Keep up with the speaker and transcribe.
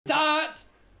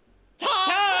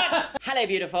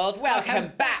Hello, beautifuls.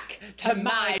 Welcome back to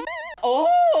my...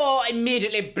 Oh,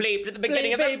 immediately bleeped at the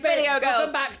beginning of the video, girls.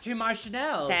 Welcome back to my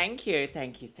Chanel. Thank you,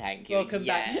 thank you, thank you. Welcome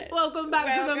yes. back. Welcome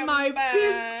back to the My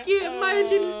back. Biscuit, my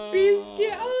little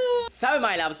biscuit. Oh. So,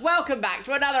 my loves, welcome back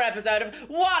to another episode of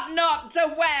What Not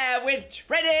to Wear with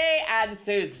Trinny and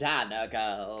Susannah,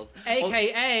 girls.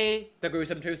 AKA the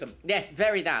gruesome twosome. Yes,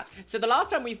 very that. So the last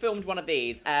time we filmed one of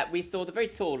these, we saw the very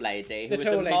tall lady who was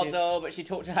a model, but she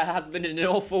talked to her husband in an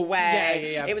awful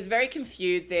way. Yeah. It was very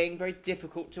confusing, very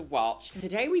difficult to watch.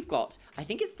 Today we've got, I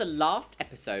think it's the last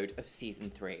episode of season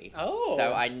 3. Oh.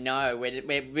 So I know,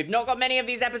 we've not got many of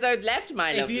these episodes left,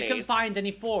 my lovelies. If you can find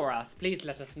any for us, please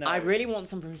let us know. I really want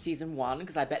some from season 1,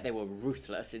 because I bet they were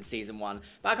ruthless in season 1.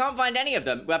 But I can't find any of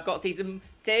them. I've got season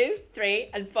 2, 3,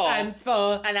 and 4. And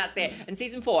 4. And that's it. And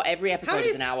season 4, every episode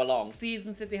is an hour long. How many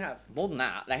seasons did they have? More than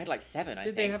that. They had like 7, I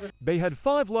think. Did they have a... They had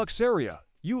 5 Luxeria.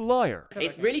 You liar.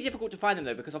 It's really difficult to find them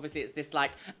though, because obviously it's this like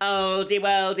oldie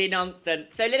worldy nonsense.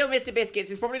 So little Mr.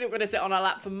 Biscuits is probably not going to sit on our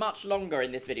lap for much longer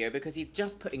in this video, because he's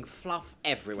just putting fluff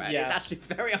everywhere. Yeah. It's actually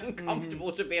very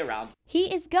uncomfortable to be around.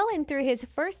 He is going through his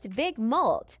first big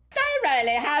molt. So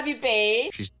Roly, how have you been?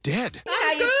 She's dead.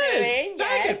 How you doing?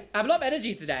 Very good. I have a lot of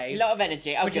energy today. A lot of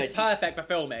energy. Oh, which good. is perfect for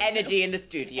filming. Energy in the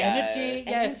studio. Energy,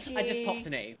 yeah. Energy. I just popped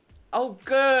an E. Oh,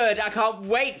 good. I can't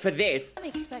wait for this.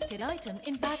 Unexpected item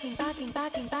in backing.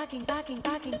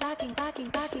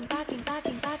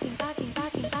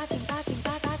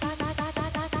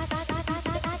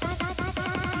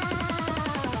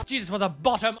 Jesus was a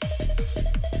bottom.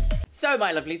 So,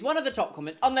 my lovelies, one of the top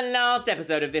comments on the last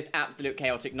episode of this absolute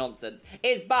chaotic nonsense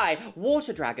is by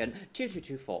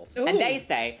WaterDragon2224. And they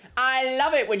say, I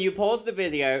love it when you pause the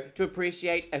video to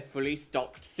appreciate a fully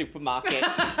stocked supermarket.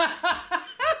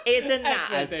 Isn't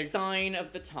that a sign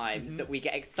of the times that we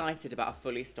get excited about a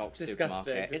fully stocked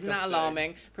supermarket? Isn't that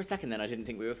alarming? For a second then, I didn't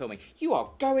think we were filming. You are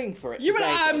going for it. You were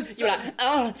today, like, you're like,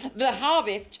 oh, the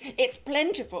harvest, it's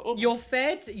plentiful. You're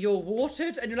fed, you're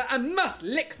watered, and you're like, I must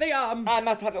lick the arm. I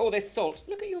must have all this salt.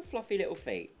 Look at your fluffy little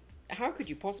feet. How could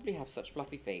you possibly have such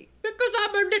fluffy feet? Because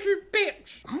I'm a little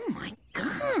bitch. Oh my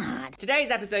god. Today's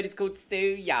episode is called Sue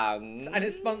Young. And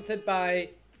it's sponsored by...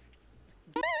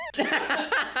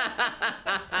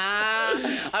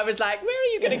 I was like, where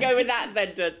are you going to go with that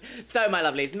sentence? So, my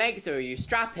lovelies, make sure you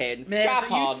strap in,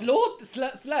 strap on.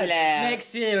 Make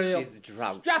sure you She's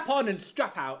drunk. strap on and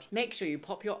strap out. Make sure you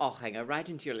pop your hanger right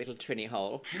into your little Trinny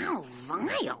hole. How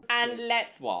vile. And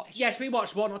let's watch. Yes, we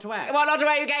watched What Not to Wear. What Not to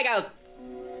Wear, UK girls?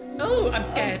 Oh, I'm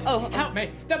scared. Help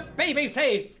me. The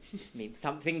BBC. Means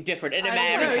something different in I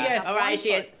America. know, yes. All right,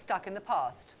 she is Stuck in the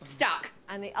past. stuck.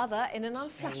 And the other in an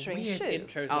unflattering Weird shoe.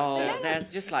 intros Oh, like that. they're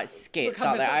just like skits, Become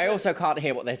aren't they? a- I also can't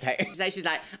hear what they're saying. She's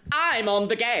like, I'm on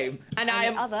the game, and I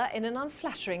And the am. other in an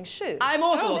unflattering shoe. I'm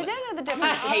also. Oh, on they the- don't know the A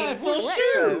difference hateful between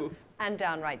shoe. retro and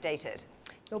downright dated.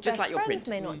 Your Just best like your friends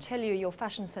print. may not tell you your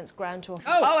fashion sense ground to a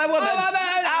Oh, a woman. Oh,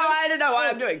 I don't know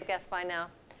what I'm doing. Guess by now,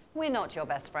 we're not your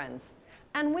best friends.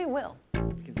 And we will.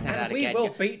 You can say that we again. will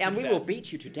beat you and to we death. will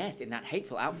beat you to death in that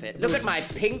hateful outfit. Look at my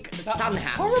pink sun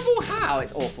hat. horrible hat. Oh,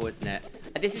 it's awful, isn't it?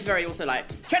 And this is very also like,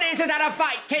 Trinny and Susannah,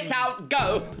 fight, tits out,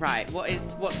 go. Right,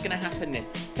 what's gonna happen this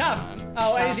Tough. time?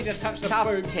 Oh, Tough. anything to touch the Tough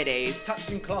boob. titties.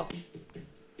 Touching cloth.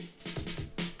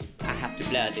 I have to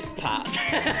blur this part.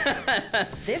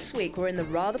 This week we're in the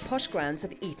rather posh grounds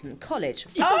of Eton College.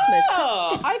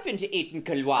 Oh, I've been to Eton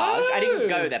College. I didn't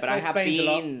go there, but I have explains a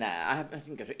lot. been there. I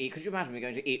didn't go to Eton. Could you imagine me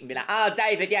going to Eton and be like, oh,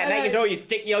 David, yeah, make sure you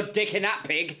stick your dick in that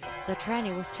pig. The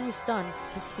tranny was too stunned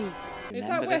to speak. Is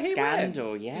Remember that where the he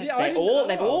scandal? went? Yes, Did he- I didn't know.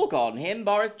 they've all gone. Him,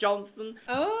 Boris Johnson.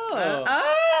 Oh.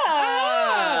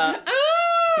 Ah!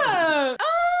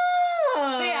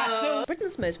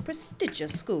 Britain's most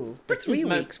prestigious school. For Britain's 3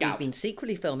 most weeks scout. we've been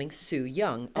secretly filming Sue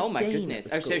Young, a Oh my Dane goodness.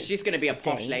 at the Oh, so school. she's going to be a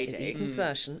posh Dane lady. is Eton's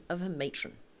version of a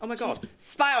matron. Oh my God.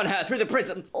 Spy on her through the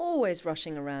prison. Always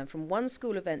rushing around from one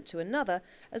school event to another,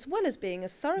 as well as being a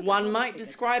surrogate. One might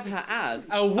describe her as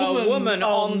A woman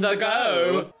on the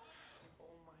go.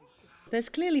 There's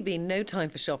clearly been no time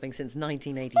for shopping since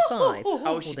 1985.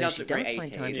 Oh, she although does look very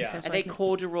find time 80s. to Yeah. exercise Are they her-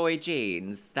 corduroy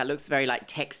jeans? That looks very like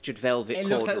textured velvet It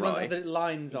corduroy. looks like the ones with the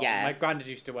lines on. Yes. My granddad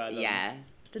used to wear them. Yeah.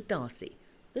 Mr. Darcy,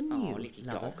 the new little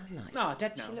love dog. of her life. Oh,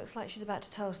 dead now. She looks like she's about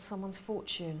to tell someone's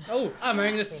fortune. Oh, I'm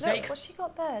wearing the Look, snake. what's she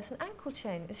got there? It's an ankle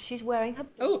chain. She's wearing her...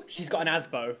 Oh, she's got an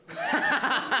asbo.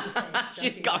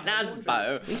 She's got an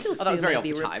asbo. We feel Oh, that was Sue very may off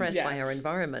be the time. repressed Yeah. by her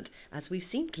environment, as we've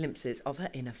seen glimpses of her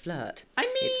inner flirt. I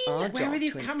mean, it's our where job are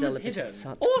these to instill cameras a bit hidden? of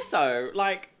subtlety. Also,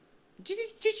 like, did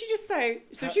she just say,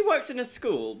 so she works in a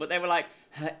school, but they were like,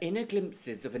 her inner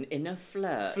glimpses of an inner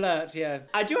flirt. Flirt, yeah.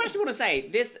 I do actually want to say,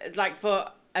 this, like, for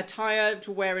attire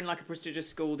to wear in like a prestigious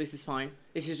school, this is fine.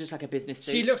 This is just like a business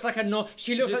suit. She looks like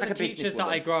she looks like the a teachers that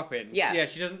I grew up in. Yeah. Yeah,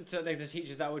 she doesn't look like the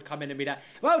teachers that would come in and be like,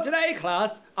 well, today,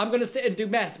 class, I'm going to sit and do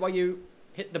math while you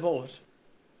hit the board.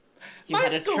 You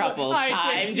had a troubled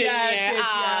time, didn't you? Yeah.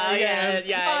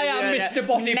 I am Mr.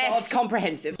 Bodybot. Meth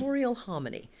comprehensive. Aural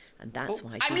harmony, and that's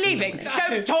why I'm she's leaving.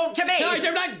 nominated. Don't talk to me. I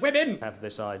don't like women. Have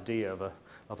this idea of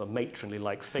a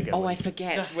matronly-like figure. Oh, I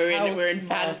forget. The We're in house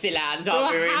fancy land,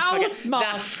 aren't we? The We're in house the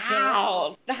master.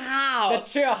 house. The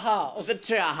house. The tree house. The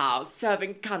tree house.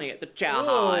 Serving cunny at the tree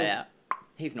house. Yeah.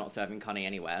 He's not serving cunny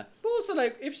anywhere. But also,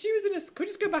 like, if she was in a... Could we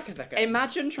just go back a second?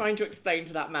 Imagine trying to explain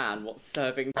to that man what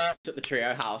serving at the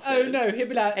trio house Oh, is. no, he'd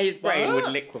be like... His brain would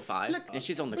 "What?" liquefy. Look, And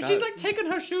she's on the but go. she's, like, taking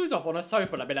her shoes off on a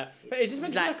sofa. Like, be like, but is this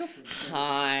meant She's to be like, like a...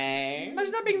 hi.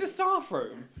 Imagine that being the staff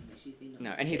room.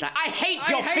 No, and he's like, I hate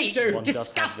your hate feet. you. One does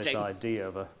have this Disgusting. idea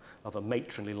of a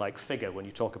matronly-like figure when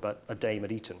you talk about a dame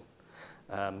at Eton,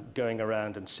 going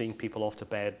around and seeing people off to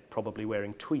bed, probably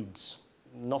wearing tweeds.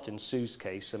 Not in Sue's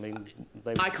case. I mean,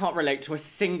 I can't relate to a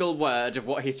single word of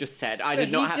what he's just said. I did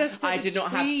he not have. just said I a did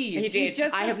not have. tweed. He He did.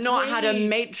 just I said have not had a tweed.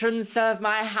 matron serve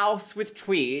my house with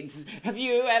tweeds. Have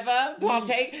you ever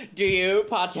partake? Do you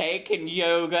partake in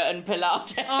yoga and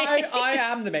Pilates? I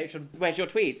am the matron. Where's your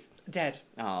tweeds? Dead.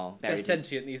 Oh, They're buried.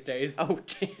 sentient these days. Oh,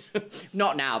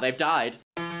 not now. They've died.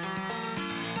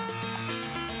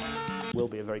 will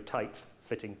be a very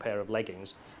tight-fitting pair of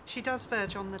leggings. She does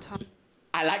verge on the tongue.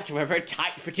 I like to wear a very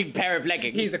tight-fitting pair of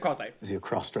leggings. He's a cross-eyed. Is he a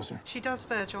cross-dresser? She does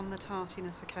verge on the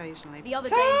tartiness occasionally. The other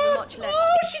dames are much less.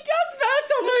 Oh, she does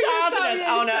verse on the tartiness.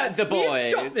 Oh no, the boys.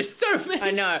 We've stopped this so many.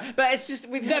 I know, but it's just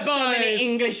we've had so many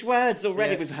English words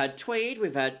already. Yeah. We've heard tweed,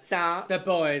 we've heard tart. The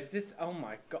boys. This. Oh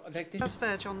my god. Like, She does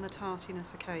verge on the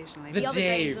tartiness occasionally. The other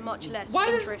dames dames. are much less Why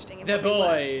does- interesting. in The what they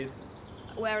wear. boys.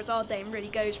 Whereas our dame really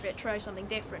goes for it, tries something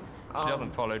different. She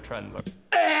doesn't follow trends.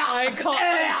 I can't.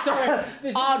 I'm sorry.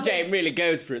 This Our dame really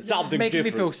goes for it. Something making me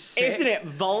different. feel sick. Isn't it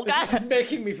vulgar? is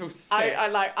making me feel sick.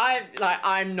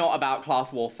 I'm not about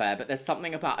class warfare, but there's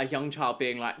something about a young child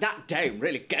being like, that dame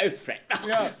really goes for it.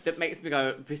 Yeah. That makes me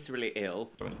go viscerally ill.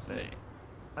 I wouldn't say.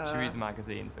 She reads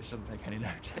magazines, but she doesn't take any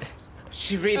notice.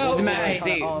 She reads Oh, the okay.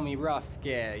 magazines. Army rough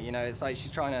gear, you know, it's like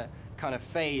she's trying to kind of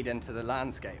fade into the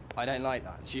landscape. I don't like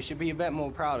that. She should be a bit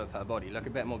more proud of her body, look a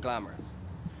bit more glamorous.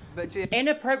 But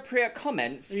Inappropriate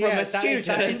comments from Yeah, a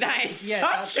student. That is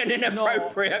such an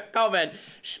inappropriate comment.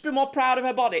 She should be more proud of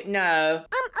her body. No.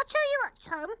 I'll tell you what,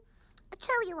 Tom. I'll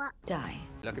tell you what. Die.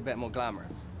 Look a bit more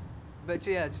glamorous. But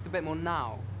yeah, just a bit more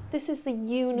now. This is the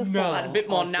uniform No. And a bit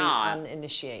more of now. the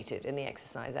uninitiated in the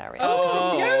exercise area.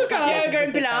 Oh, yoga. Yoga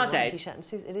and Big bag, long Pilates. T-shirt and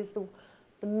Susan, it is the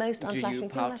most Do unflattering you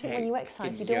thing. I think when you partake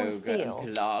exercise, in you don't want to yoga feel and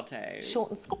Pilates? short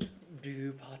and squat. Do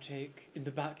you partake in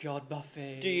the backyard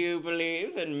buffet? Do you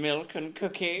believe in milk and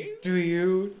cookies? Do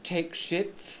you take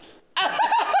shits?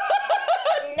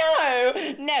 No,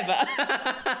 never.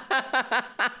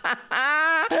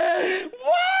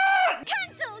 What?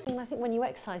 And I think when you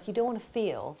exercise, you don't want to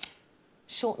feel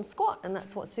short and squat, and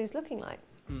that's what Sue's looking like.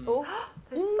 Oh,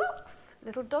 there's socks.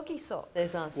 Little doggy socks.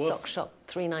 There's our sock shop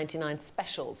 $3.99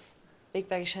 specials. Big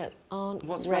baggy shirts aren't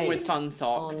What's great wrong with fun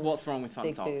socks? on What's wrong with fun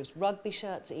big socks? boobs. Rugby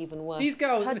shirts are even worse. These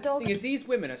girls. Her The dog. thing is, these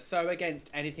women are so against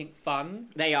anything fun.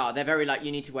 They are. They're very like,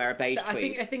 you need to wear a beige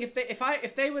tweed. I think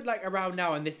if they were like around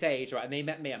now and this age, right, and they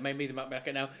met me, and maybe they might be like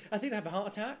it now, I think they'd have a heart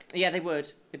attack. Yeah, they would.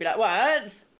 They'd be like,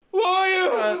 what? Why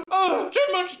you? Oh,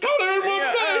 too much colour in one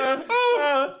place.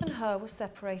 Oh. And her were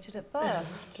separated at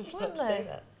birth, weren't they? Look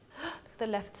at the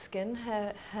left skin,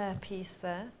 hair piece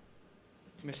there.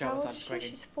 Michelle How was old is she?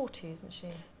 She's 40, isn't she?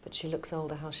 But she looks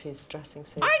older how she's dressing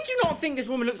Sue. I do not think this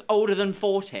woman looks older than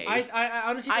 40. I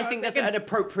honestly. I think that's again, an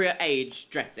appropriate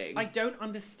age dressing. I don't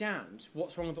understand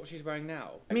what's wrong with what she's wearing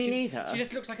now. Me She's- neither. She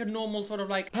just looks like a normal sort of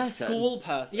like Person. school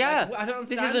person. Yeah, Like, I don't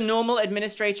this understand. is a normal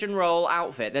administration role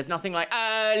outfit. There's nothing like,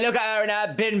 look at her in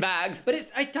her bin bags. But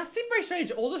it does seem very strange.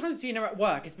 All the times I've seen her at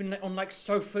work, it's been like on like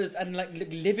sofas and like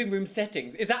living room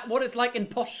settings. Is that what it's like in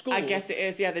posh schools? I guess it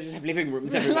is, yeah, they just have living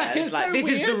rooms everywhere. It's It's like, so this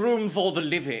is the weird. room for the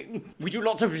living. We do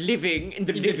lots of living in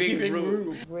the living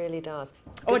room. Really does.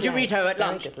 Oh, Good did you meet legs, her at very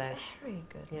lunch? Good legs. Very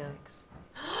good Yeah. legs.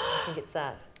 I think it's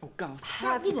that. Oh, gosh.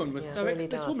 That woman was Yeah, so. really This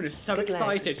does. woman is so Good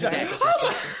legs. excited. Possessed.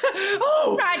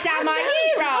 Oh, Right down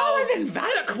my hero. Oh, and then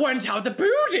Valak went out the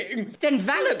building. Then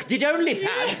Valak did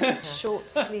OnlyFans.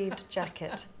 Short-sleeved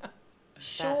jacket.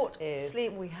 Short is-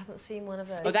 sleeve. We haven't seen one of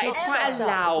those. Well, that is not quite a stuffed up,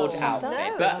 loud it's not stuffed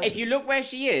outfit. up. But No. if you look where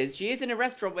she is in a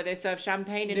restaurant where they serve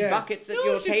champagne in buckets at No,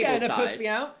 your she's getting table her pussy side.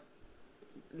 out.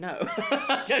 No.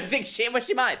 I don't think she... Well,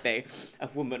 she might be. A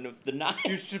woman of the night.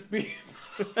 You should be...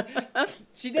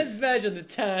 She does verge on the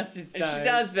tarty side. She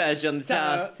does verge on the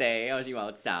tarty. Oh, you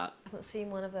old tarts. I've not seen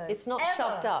one of those. It's not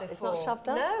shoved up. It's not shoved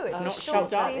up. No, it's not short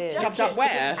shoved up. sleeve Shoved jacket. up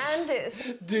where? And it's...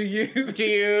 Do you? Do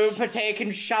you partake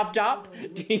in shoved up?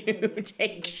 Do you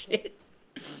take shit?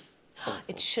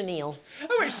 It's chenille.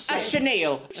 Oh, it's A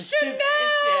chenille. Chanel!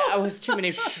 Oh, there's too many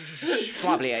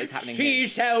schwabliers happening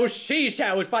here.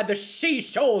 She-shells by the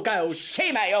seashore girls.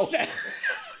 She-mail.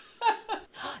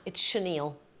 It's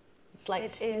chenille. It's like,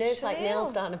 It is it's like chenille.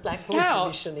 nails down a blackboard Cow. to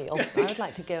be chenille. I would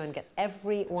like to go and get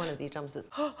every one of these jumpsuits.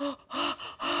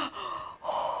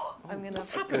 I'm going to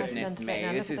Goodness me,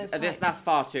 that's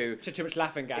far too... Too much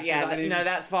laughing gas. Yeah, Is that any- no,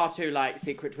 that's far too, like,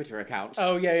 secret Twitter account.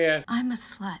 Oh, yeah. I'm a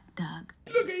slut, Doug.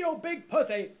 Look at your big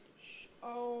pussy.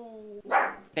 Oh.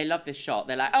 They love this shot.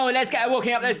 They're like, oh, let's get her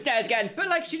walking up those stairs again. But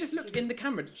like, she just looked in the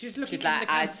camera. She's looking She's in like, the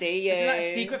camera. I see you. She's like,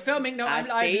 secret filming. No, I I've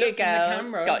see you, looked in the girls.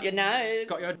 camera. Got your nose.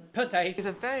 Got your pussy. She's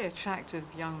a very attractive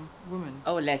young woman.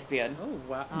 Oh, lesbian. Oh,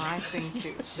 wow. I think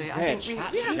it's. I Very think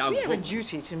attractive young we have a woman.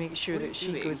 duty to make sure that she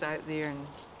doing? goes out there and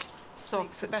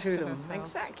socks it best to of them. herself.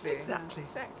 Exactly. Exactly.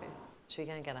 Should we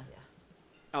go and get her?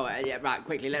 Oh, yeah, right,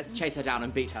 quickly, let's chase her down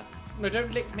and beat her. No,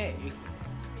 don't lick me.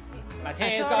 My At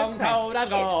tears our gone request, cold, I've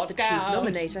Kit, got the chief gout.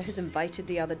 nominator, has invited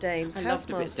the other dames, I love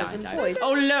the bit housemasters and down. boys.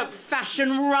 Oh, look,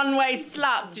 fashion runway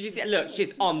sluts. Did you see it? Look,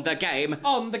 she's on the game.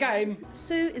 On the game.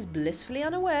 Sue is blissfully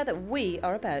unaware that we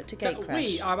are about to That gatecrash.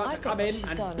 we are about to I think come what in she's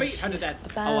and done beat is her to she's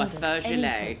death. Oh, a abandoned faux any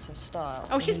gilet. sense of style.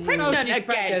 Oh, she's Mm. pregnant Oh, she's again.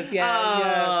 pregnant,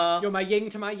 yeah. Oh. You're my yin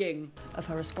to my yin. Of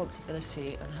her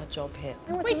responsibility and her job here.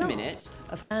 Wait a minute.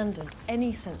 Of abandoned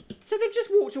any sense. So they've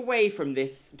just walked away from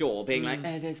this door, being like,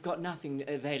 there's got nothing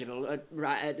available.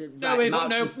 No, we've got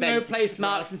no place for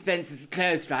Marks us. and Spencer's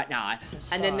closed right now.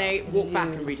 And then they walk back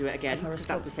and redo it again, Of her because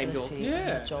that's the same door. responsibility and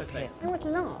Yeah, her job that's here. it. I would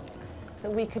love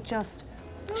that we could just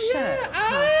Show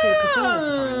how Sue could be in this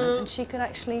environment and she could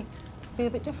actually be a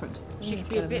bit different. She could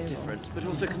be a bit different, but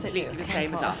also completely the Came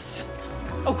same as past. us.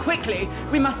 Oh, quickly!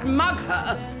 We must mug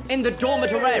her in the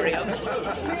dormitorium.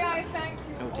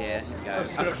 Oh dear, here we go.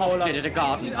 gonna fall Accosted off. at a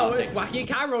garden Oh, party. it's wacky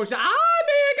carols. Amigo!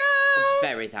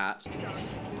 Very that.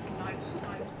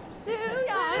 Sue!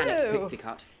 Panic's pixie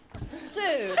cut. Sue!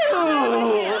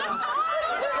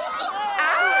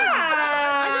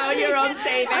 Ah! You're on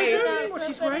TV. I don't know what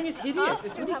she's wearing is hideous.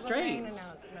 It's really strange.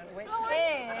 Which is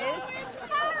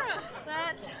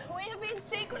that we have been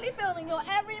secretly filming your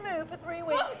every move for 3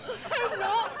 weeks.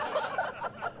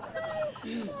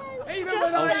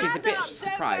 Oh, she's a bit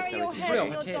surprised though, isn't she? Real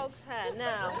Your tits. dog's hair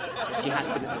now. She has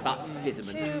been at the Bucks 2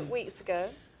 Fizzerman. weeks ago,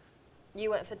 you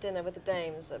went for dinner with the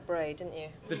dames at Bray, didn't you?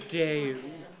 The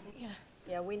dames.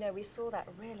 Yeah, we know. We saw that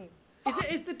really.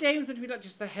 Is the dames going to be like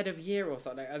just the head of year or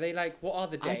something? Are they like, what are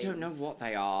the I dames? don't know what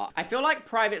they are. I feel like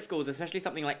private schools, especially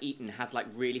something like Eton, has like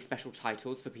really special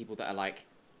titles for people that are like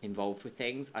involved with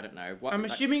things. I don't know. What, I'm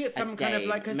like, assuming it's a some kind of dame.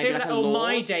 like, because Maybe they're like like, a oh,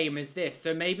 my lord? dame is this.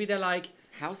 So maybe they're like,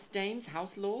 House dames,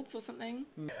 house lords or something?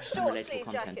 Short Relatable sleeve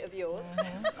content. jacket of yours.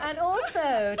 And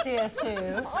also, dear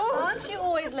Sue, aren't you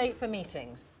always late for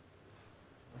meetings?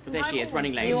 So there she is,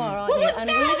 running late. You are, aren't you? And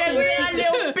we've been That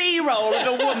little B-roll of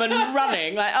a woman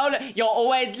running, like, oh, look, you're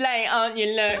always late, aren't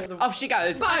you? Look, off she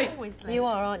goes. bye! You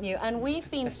are, aren't you? And we've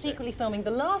been secretly filming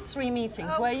the last 3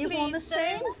 meetings where you've worn the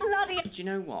same bloody... Do you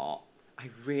know what? I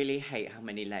really hate how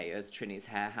many layers Trinny's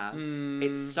hair has.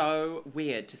 It's so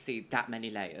weird to see that many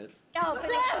layers. Oh, for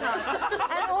next time.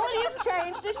 And all you've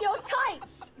changed is your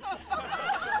tights.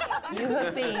 You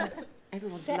have been...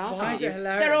 Everyone's Set laughing Why at is you. it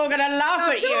hilarious? They're all gonna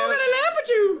laugh at you. They're all gonna laugh at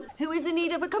you! Who is in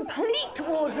need of a complete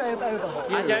wardrobe overhaul.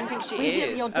 I don't think she We hear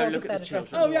is. your Oh, dog look is at better the dressed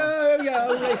children. Oh, yeah,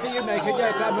 Lacey, you make it.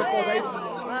 Yeah, glamorous body.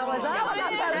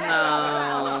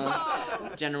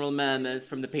 General murmurs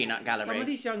from the peanut gallery. Some of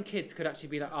these young kids could actually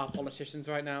be like our politicians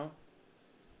right now.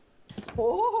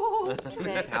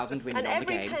 2,000 women And on the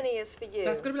every game. penny is for you.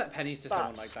 That's gonna be like pennies to someone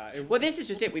But- like that. It- Well, this is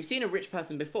just it. We've seen a rich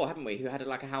person before, haven't we, who had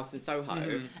like a house in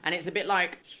Soho, and it's a bit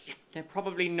like they're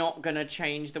probably not gonna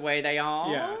change the way they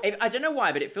are. Yeah. I don't know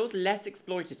why, but it feels less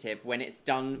exploitative when it's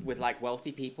done with like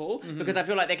wealthy people because I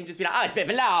feel like they can just be like, oh, it's a bit of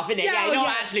a laugh, isn't it? Yeah, Yeah, oh, you're not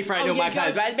yeah. actually throwing Oh, all yeah, my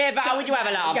clothes. Right? It's a bit of, oh, would you have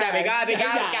a laugh? Yeah, There we go. Go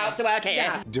yeah. out to work here.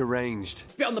 Yeah. Deranged.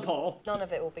 Spit on the paw. None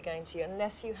of it will be going to you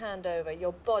unless you hand over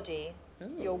your body,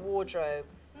 your wardrobe,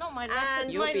 Not my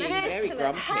and You're being this very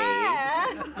grumpy.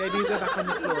 hair. Maybe you go back on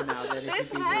the floor now. Then if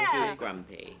This you hair. Too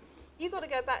grumpy. You've got to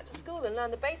go back to school and learn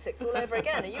the basics all over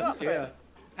again. Are you up for Yeah. it?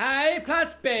 A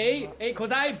plus B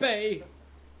equals AB.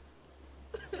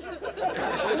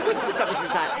 Something she was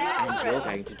like, and you're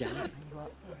going to die.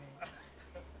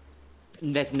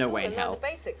 There's no way in And learn the hell.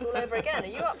 basics all over again. Are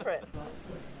you up for it?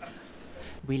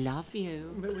 we love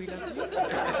you. But we love you.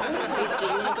 Risky,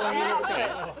 you want to go on your little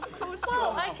bit?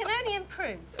 Well, I can only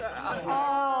improve.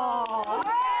 Oh,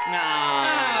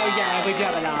 yeah, we do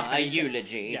have a laugh. A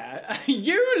eulogy. Yeah, a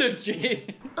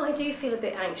eulogy. I do feel a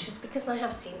bit anxious because I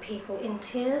have seen people in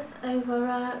tears over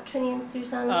Trinny and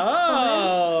Susannah's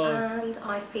Oh. comments, and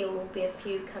I feel there'll be a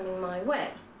few coming my way.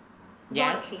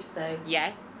 Yes. Rightly so.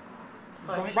 Yes.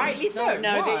 Rightly so.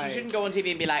 No, Why? you shouldn't go on TV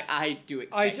and be like, I do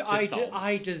expect to sob.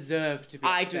 I deserve to be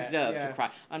I upset, deserve yeah. to cry.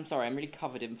 I'm sorry, I'm really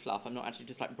covered in fluff. I'm not actually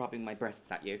just like rubbing my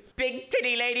breasts at you. Big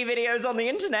titty lady videos on the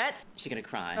internet. She's gonna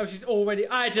cry. Oh, she's already.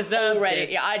 I deserve Already,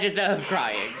 this. yeah, I deserve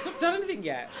crying. She's not done anything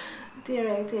yet. Dear,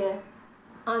 oh dear.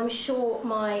 I'm sure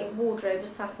my wardrobe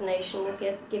assassination will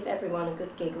give everyone a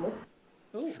good giggle.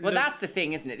 Ooh, Well, that's the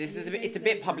thing, isn't it? This is it's a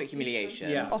bit public humiliation.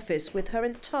 Yeah. Office with her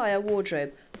entire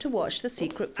wardrobe to watch the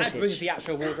secret And brings footage. the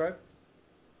actual wardrobe.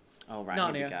 Oh, right,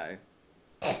 Narnia. here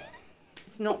we go.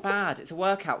 It's not bad. It's a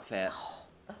work outfit.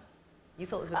 You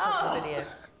thought it was a proper video.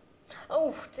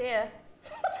 Oh dear.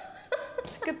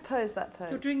 It's a good pose, that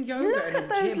pose. You're doing yoga Look in at a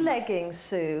those gym. leggings,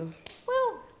 Sue.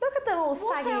 Well, Look at them all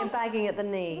What sagging else- and bagging at the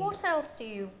knee. what else do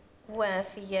you wear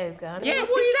for yoga? I mean, Yes,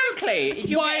 exactly. If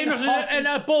you're Why getting not hot in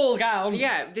a ball gown?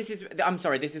 Yeah, I'm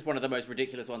sorry, this is one of the most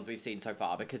ridiculous ones we've seen so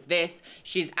far because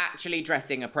she's actually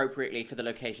dressing appropriately for the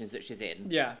locations that she's in.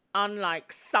 Yeah.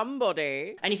 Unlike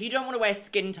somebody. And if you don't want to wear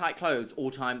skin-tight clothes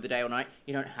all time of the day or night,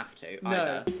 you don't have to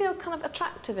either. You feel kind of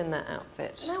attractive in that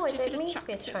outfit. No, I don't mean to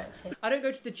be attractive. I don't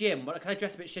go to the gym. But I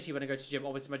dress a bit shitty when I go to the gym.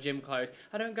 Obviously, my gym clothes.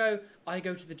 I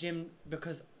go to the gym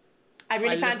because I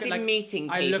really look fancy like- meeting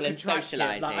I people look and attractive.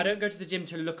 socialising. Like, I don't go to the gym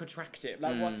to look attractive.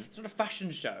 Like what? It's not a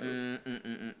fashion show.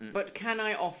 But can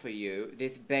I offer you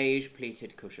this beige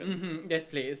pleated cushion? Yes,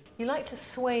 please. You like to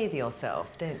swathe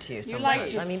yourself, don't you? You like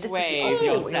Sometimes. to I mean, this swathe is also what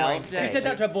you're wearing yourself, today. You said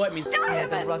that to a boy. It means Yeah,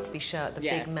 the rugby shirt, the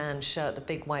Yes. big man shirt, the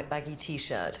big white baggy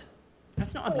t-shirt.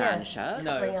 That's not a Oh, man yes. shirt.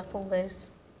 No. Bring up all those.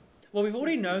 Well, we've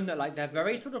already known that like they're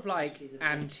very sort of like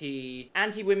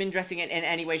Anti-women dressing in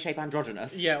any way, shape,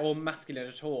 androgynous. yeah, or masculine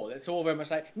at all. It's all very much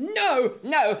like no.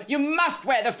 No, you must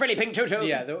wear the frilly pink tutu.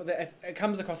 Yeah, it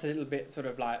comes across a little bit sort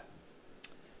of like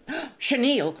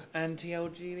Chenille.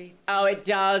 anti-LGBT. Oh, it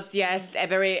does, yes. A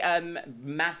very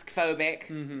mask-phobic,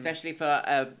 especially for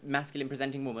a masculine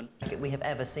presenting woman. We have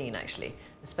ever seen, actually,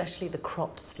 especially the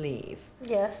cropped sleeve.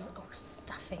 Yes. Oh,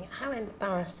 stuffing. How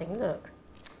embarrassing. Look.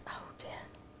 Oh dear.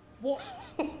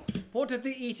 What did the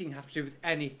eating have to do with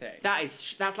anything?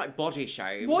 That's like body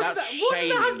shame. What That's does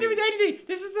that have to do with anything?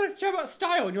 This is the show about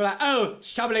style, and you're like, oh,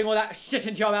 shoveling all that shit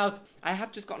into your mouth. I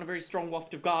have just gotten a very strong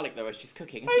waft of garlic though as she's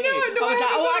cooking. I know, I was like,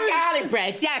 I oh, know. a garlic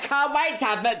bread. Yeah, can't wait to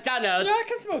have McDonald's. Yeah, I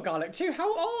can smell garlic too.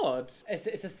 How odd.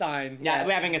 It's a sign. Yeah,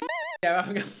 we're having a. Yeah, we're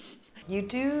having a. You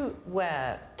do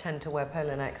tend to wear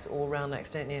polo necks or round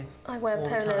necks, don't you? I wear All the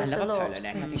time. polos I a love a lot. polo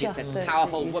neck. I They think just it's a don't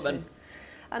powerful suit you, woman. Sue.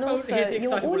 And Oh, also, here's the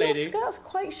excitable all your lady. skirts are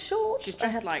quite short. She's I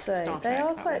dressed have like to say. Star They Trek,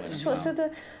 are that quite woman as short. well.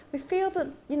 So we feel that,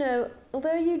 you know,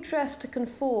 although you dress to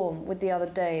conform with the other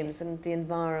dames and the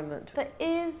environment, there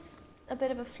is a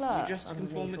bit of a flirt. You dress to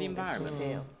conform with the underneath all this, we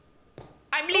environment. feel.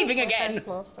 I'm leaving again.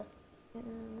 Master.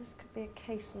 This could be a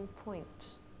case in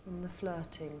point on the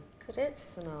flirting Could it?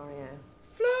 scenario.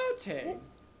 Flirting.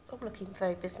 Oh, looking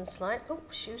very businesslike. Oh,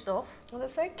 shoes off. Well,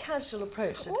 that's a very casual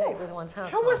approach to take with one's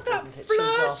house. How was that isn't it? Shoes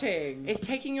off. flirting? Is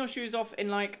taking your shoes off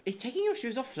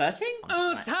flirting?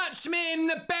 Oh, touch me in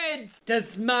the bed.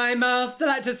 Does my master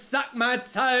like to suck my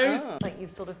toes? Oh. Like you've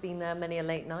sort of been there many a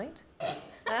late night.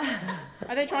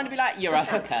 Are they trying to be like, you're a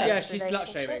hooker? Yeah, she's slut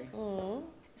shaming.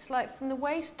 It's like from the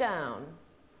waist down,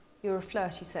 you're a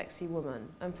flirty, sexy woman,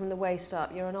 and from the waist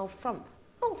up, you're an old frump.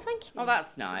 Oh, thank you. Oh,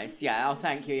 that's nice. Yeah, oh,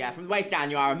 thank you. Yeah, from the waist down,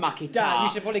 you are a mucky Dan, tar.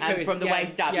 you should probably and kill from the yeah,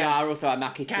 waist up, yeah. you are also a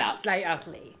mucky Cat slut. Slater.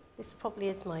 This probably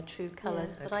is my true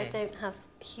colours, but I okay. don't have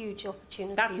huge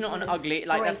opportunities. That's not an to ugly,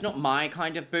 like, that's break- not my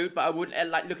kind of boot, but I would,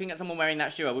 like, looking at someone wearing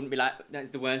that shoe, I wouldn't be like,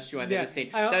 that's the worst shoe I've Yeah. ever seen.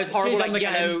 she's Those horrible, on like,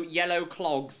 the yellow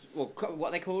clogs, or what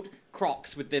are they called?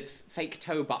 Crocs with the fake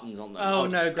toe buttons on them. Oh, no,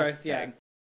 gross, disgusting. yeah.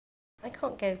 I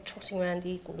can't go trotting around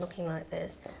Eden looking like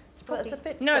this. It's Well, probably it's a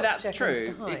bit. No, Dr. that's Jekyll, true.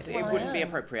 Mr. Hyde, It isn't wouldn't be it?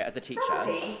 appropriate as a teacher.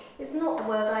 Happy is not the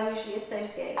word I usually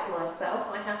associate with myself,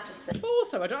 I have to say. But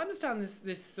also, I don't understand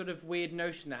this sort of weird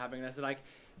notion they're having. That's like,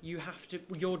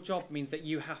 your job means that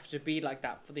you have to be like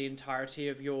that for the entirety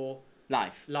of your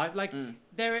Life. Like,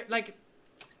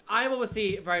 I'm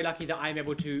obviously very lucky that I'm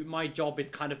able to, my job is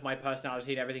kind of my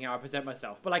personality and everything, how I present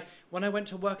myself. But like, when I went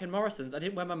to work in Morrison's, I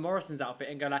didn't wear my Morrison's outfit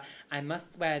and go like, I must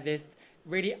wear this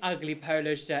really ugly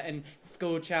polo shirt and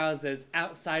school trousers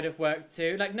outside of work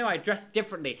too. Like, no, I dress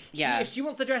differently. Yeah. If she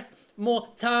wants to dress more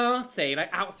tarty, like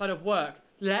outside of work.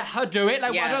 Let her do it.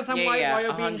 Like, I don't understand why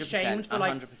you're being shamed for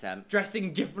like 100%.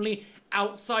 dressing differently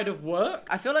outside of work.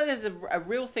 I feel like there's a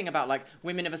real thing about like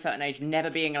women of a certain age never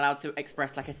being allowed to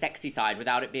express like a sexy side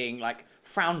without it being like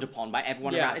frowned upon by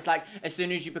everyone around. It's like as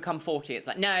soon as you become 40, it's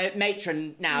like no,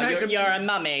 matron now. You're a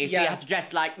mummy, so you have to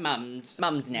dress like mum's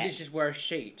net. You just wear a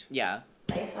sheet. Yeah.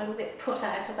 So I'm a bit put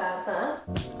out about that.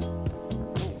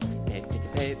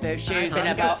 Shoes in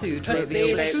a box. to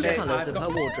reveal the true colours of her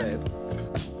wardrobe.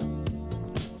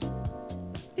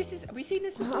 Have we seen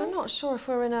this before? I'm not sure if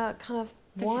we're in a kind of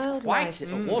wildlife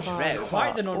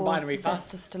Quite the non-binary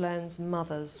Sylvester Stallone's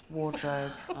mother's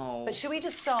wardrobe. But should we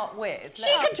just start with? She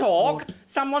can talk.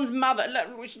 Someone's mother,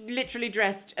 literally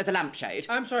dressed as a lampshade.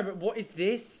 I'm sorry, but what is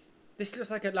this? This looks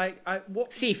like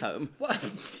what? Seafoam. What?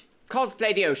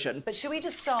 Cosplay the ocean. But should we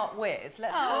just start with?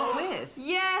 Let's start with.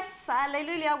 Yes,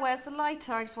 Alleluia, where's the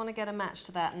lighter? I just want to get a match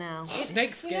to that now.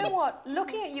 Snakeskin. You know what?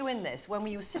 Looking at you in this, when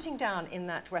we were sitting down in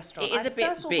that restaurant, It is a bit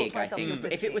first of all big, thought to myself, I think. you're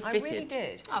 50. If it was I really fitted.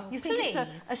 did. Oh, you think it's a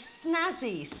please.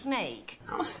 snazzy snake.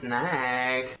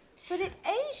 Snag. But it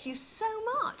aged you so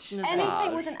much. Snazage.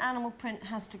 Anything with an animal print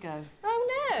has to go.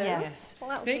 Oh no. Yes.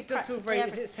 Well, that would be Snake does feel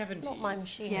practically very. Is it 70s? Not my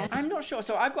machine. Yeah. I'm not sure.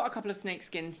 So I've got a couple of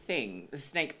snakeskin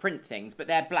snake print things, but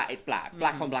they're black. It's black.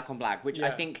 Black on black on black, which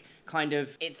I think kind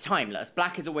of, it's timeless.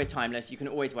 Black is always timeless. You can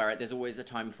always wear it. There's always a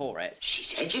time for it.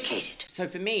 She's educated. So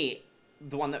for me,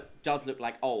 the one that does look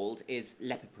like old is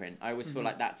leopard print. I always feel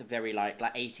like that's a very like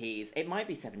 80s. It might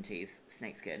be 70s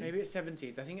snakeskin. Maybe it's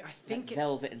 70s. I think Like it's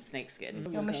velvet and snakeskin.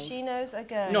 Your machinos are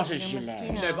going. Not a Your gilet.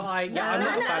 Moschino. No, but I'm not a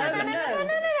fan of them.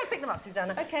 No, pick them up,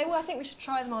 Susanna. Okay, well, I think we should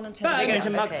try them on until But They're Yeah, going to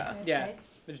mug okay. her. Yeah.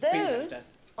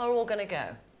 Those are all going to go.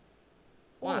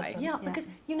 Why? Yeah, because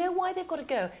you know why they've got to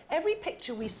go? Every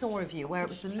picture we saw of you where it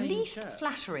was the least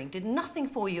flattering, did nothing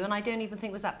for you, and I don't even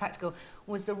think was that practical,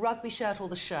 was the rugby shirt or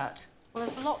the shirt. Well,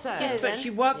 there's a lot to go Yes, but then. she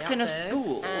works in a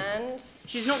school. And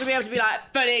She's not going to be able to be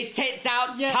like, fully tits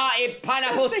out, tarty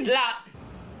pineapple slut.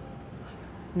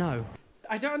 No.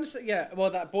 I don't understand. Yeah, well,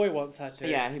 that boy wants her to.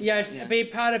 Yeah, Be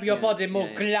proud of your body, more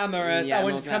glamorous. Yeah, I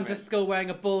want more you to come to glamorous. school wearing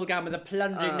a ball gown with a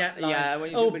plunging neckline. Yeah,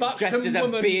 when oh, she's buxom dressed as a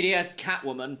woman. BDS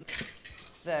Catwoman.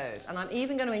 those. And I'm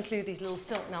even going to include these little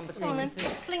silk numbers. Come on then,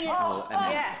 fling it. Oh,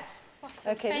 yes.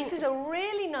 Okay, this is a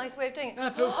really nice way of doing it.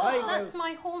 That's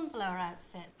my hornblower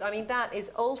outfit. I mean, that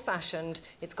is old-fashioned.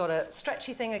 It's got a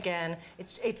stretchy thing again.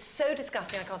 It's so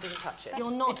disgusting I can't even touch it.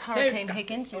 You're not Hurricane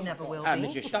Higgins. You never will be.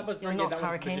 Magician. You're not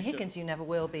Hurricane Higgins. You never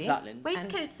will be.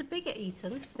 Waistcoats are big at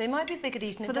Eton. They might be big at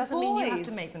Eton. For It the doesn't mean you have to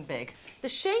boys. make them big. The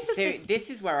shape of So this...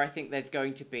 is where I think there's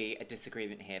going to be a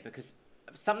disagreement here, because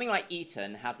something like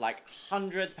Eton has like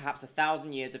hundreds, perhaps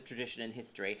 1,000 years of tradition and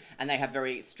history, and they have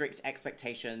very strict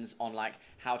expectations on like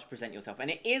how to present yourself, and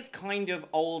it is kind of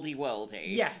oldie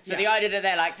worldy. Yes. So the idea that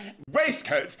they're like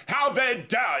Waistcoats, how they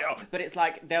dare you! but it's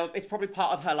like it's probably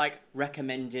part of her like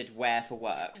recommended wear for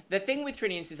work. The thing with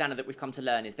Trinny and Susannah that we've come to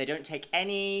learn is they don't take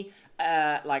any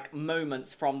like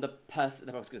moments from the person,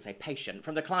 I was going to say patient,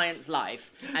 from the client's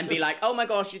life and be like, oh my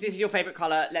gosh, this is your favorite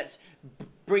color, let's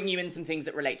bring you in some things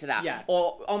that relate to that. Yeah.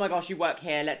 Or, oh my gosh, you work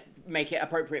here, let's make it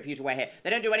appropriate for you to wear here.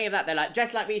 They don't do any of that. They're like,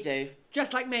 dress like we do.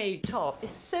 Just like me. Top is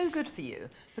so good for you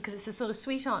because it's a sort of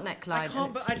sweetheart neckline.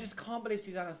 I just can't believe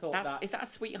Susanna thought that. Is that a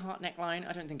sweetheart neckline?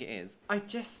 I don't think it is. I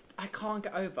can't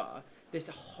get over this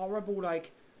horrible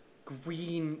like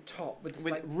green top with this,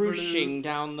 With like, ruching blue,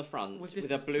 down the front with, this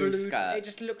with a blue skirt. It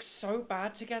just looks so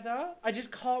bad together. I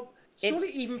just can't. It's-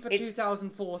 Surely even for it's-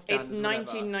 2004 It's standards. or whatever.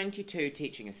 1992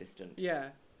 teaching assistant. Yeah.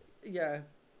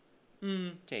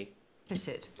 Gee.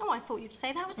 Fitted. Oh, I thought you'd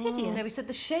say that was hideous. No, we said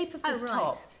the shape of this right.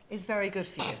 top is very good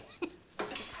for you.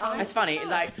 It's funny,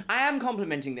 like, I am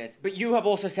complimenting this, but you have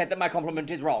also said that my compliment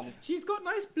is wrong. She's got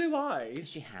nice blue eyes.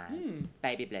 She has.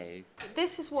 Baby blues.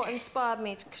 This is what inspired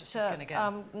me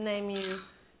to name you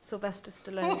Sylvester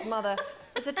Stallone's mother.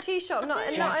 It's a t-shirt. Not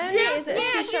only is it a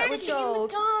t-shirt with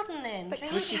gold. Gardening. But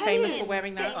Was she famous for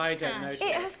wearing that? I don't know.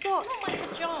 It has got. Not my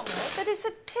pyjamas. But it's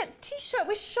a t-shirt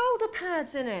with shoulder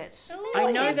pads in it.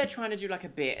 I know they're trying to do like a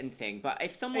bit and thing, but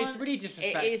if someone... It's really It is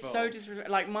disrespectful. so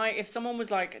disrespectful. Like, if someone was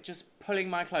like just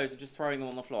pulling my clothes and just throwing them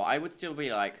on the floor, I would still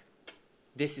be like,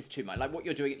 this is too much. Like, what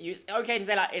you're doing, it's okay to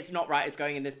say like, it's not right, it's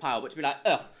going in this pile, but to be like,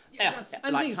 ugh,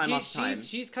 And like the time thing, after time.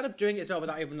 she's kind of doing it as well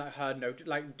without even like her note,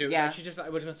 like doing. Yeah. Like, she just like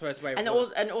we're just gonna throw this away.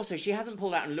 And also, she hasn't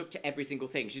pulled out and looked at every single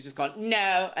thing. She's just gone,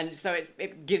 no. And so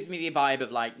it gives me the vibe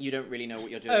of like, you don't really know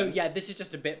what you're doing. Oh yeah, this is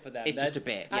just a bit for them. It's just a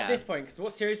bit, yeah. At this point, because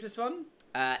what series was this one?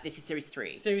 This is series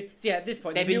 3. So yeah, at this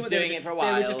point They've they knew been what they doing were it for a They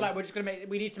were while. just like,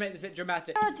 we need to make this a bit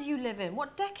dramatic. Where do you live in?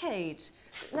 What decade?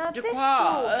 Now De this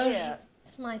quoi? drawer here.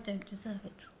 It's my don't deserve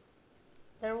it.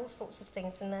 There are all sorts of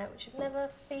things in there which have never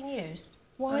been used.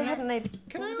 Why haven't they...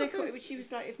 Can I also... She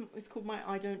was like, it's called my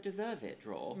I don't deserve it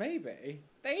drawer. Maybe.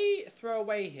 They throw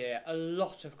away here a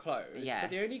lot of clothes, yes.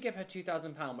 but they only give her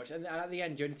 £2,000, which, and at the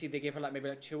end you only see they give her like maybe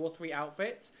like 2 or 3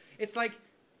 outfits. It's like,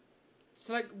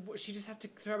 so like she just has to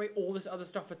throw away all this other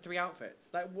stuff for 3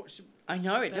 outfits. Like what? I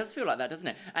know, it does feel like that, doesn't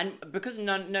it? And because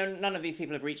none of these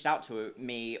people have reached out to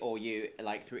me or you,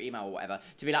 like through email or whatever,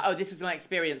 to be like, oh, this is my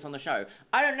experience on the show.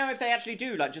 I don't know if they actually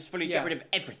do, like, just fully get rid of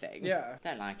everything. Yeah.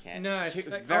 Don't like it. No, it's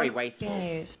like, very wasteful.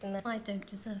 I don't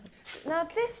deserve it. Now,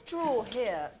 this drawer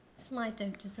here... It's my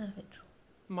don't deserve it drawer.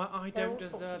 My I There are don't all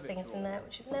deserve sorts of it things drawer. in there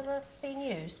which have never been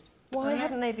used. Why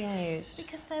haven't they been used?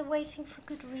 Because they're waiting for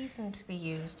good reason to be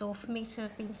used, or for me to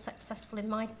have been successful in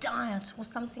my diet, or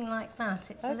something like that.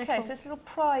 It's a little... so it's little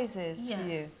prizes for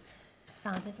you.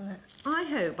 Sad, isn't it? I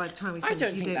hope by the time we I finish don't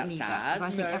you think don't that's need sad. that,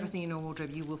 because I think No. everything in your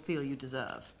wardrobe you will feel you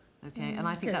deserve. Okay, and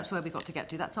I think that's where we got to get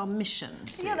to. That's our mission.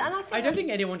 Sue. Yeah, and I think... I don't think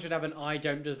anyone should have an I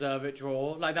don't deserve it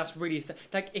drawer. Like, that's really...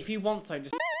 Like, if you want something,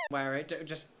 just wear it.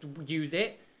 Just use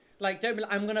it. Like, don't be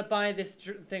like, I'm going to buy this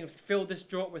thing, fill this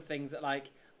drawer with things that,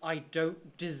 like, I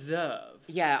don't deserve.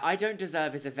 Yeah, I don't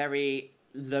deserve is a very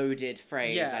loaded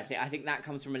phrase. Yeah. I think that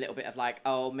comes from a little bit of like,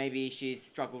 oh, maybe she's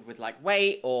struggled with like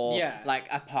weight or like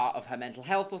a part of her mental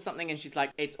health or something, and she's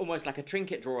like, it's almost like a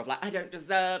trinket drawer of like, I don't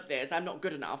deserve this, I'm not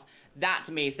good enough. That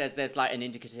to me says there's like an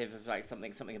indicative of like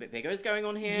something a bit bigger is going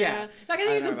on here. Yeah. Like, I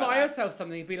think you don't could know buy about yourself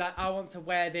something, be like, I want to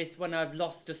wear this when I've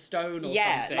lost a stone or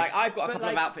yeah, something. like I've got a But, couple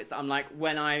like, of outfits that I'm like,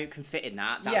 when I can fit in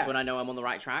that, that's when I know I'm on the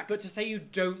right track. But to say you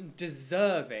don't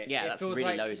deserve it, Yeah, it that's feels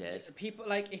really like loaded. People,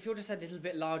 like, if you're just a little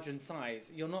bit larger in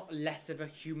size, you're not less of a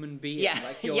human being. Yeah,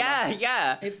 Like, you're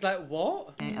yeah. It's like, what?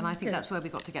 Okay, and I think that's where we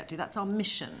got to get to. That's our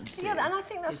mission. Sue, Yeah, and I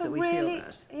think that's is a that we feel really...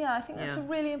 that. Yeah, I think that's a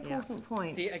really important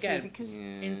point. See, Sue, again, because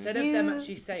instead of them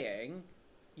actually saying,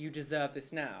 you deserve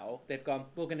this now, they've gone,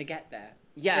 we're going to get there.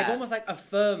 Yeah. They've almost like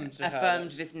affirmed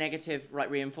this negative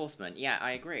like reinforcement. Yeah,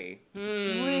 I agree. You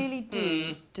really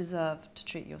do deserve to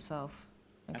treat yourself.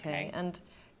 Okay. And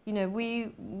you know,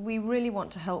 we really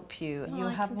want to help you, and Well, you'll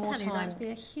I have can more tell you time that'd be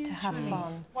a huge to have relief.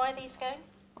 fun. Why are these going?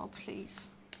 Oh, please.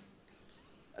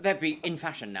 They'd be in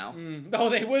fashion now. Oh,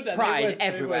 they would. Pride they would,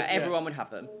 everywhere. They would, yeah. Everyone would have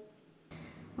them.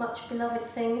 Much beloved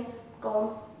things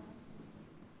gone.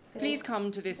 Please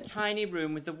come to this tiny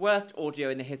room with the worst audio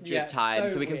in the history Yeah, of time,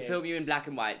 so so we can weird. film you in black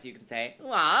and white, so you can say,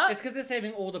 what? It's because they're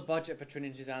saving all the budget for Trinny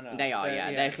and Susannah. They are,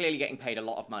 yeah. They're clearly getting paid a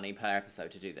lot of money per episode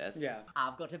to do this. Yeah.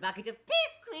 I've got a bucket of piss,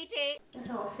 sweetie. I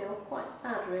don't feel quite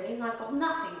sad, really. I've got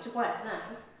nothing to wear now.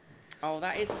 Oh,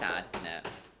 that is sad, isn't it?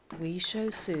 We show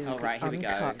Sue Oh, right, here we go.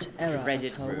 uncut This error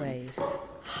dreaded of her room. ways.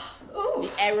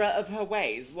 The error of her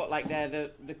ways? What, like they're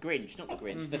the Grinch, not the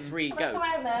Grinch, the three ghosts.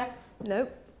 Come there.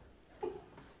 Nope.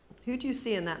 Who do you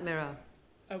see in that mirror?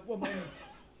 A woman.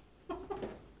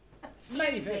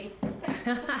 Floozy.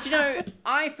 Do you know,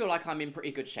 I feel like I'm in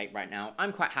pretty good shape right now.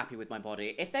 I'm quite happy with my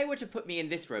body. If they were to put me in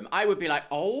this room, I would be like,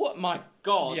 oh my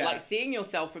God. Yeah. Like, seeing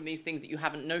yourself from these things that you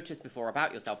haven't noticed before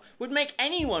about yourself would make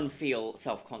anyone feel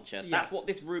self-conscious. Yes. That's what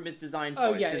this room is designed for.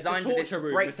 Oh, yeah, it's it's a designed for this torture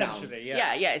room, breakdown. essentially,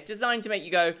 yeah. Yeah, it's designed to make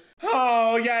you go,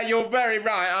 Oh, yeah, you're very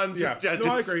right. I'm just a no,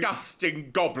 I agree. disgusting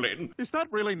goblin. Is that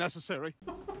really necessary?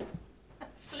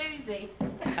 Floozy.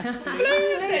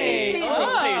 floozy.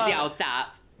 Oh, floozy old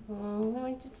tat. No,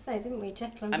 we did say, didn't we,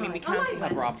 Jekyll and I mean, we Hyde? can I see her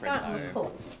like bra Wednesday, print, aren't we, though.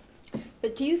 Paul?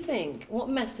 But do you think, what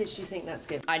message do you think that's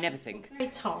giving? I never think. Very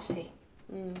tarty.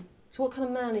 So what kind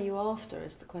of man are you after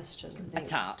is the question. I A think.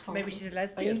 tart. Maybe she's a Are you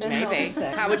lesbian. just Maybe. after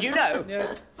sex? How would you know?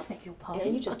 Yeah. I beg your Yeah,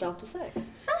 pardon. you just after sex.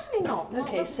 Certainly not.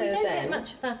 Okay, Well, so we don't then- get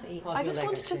much of that at eat. I just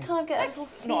wanted to kind of get a little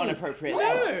sneak. Not an appropriate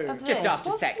No. of Just this.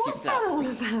 after sex, you What's slept. that all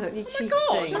about, you cheeky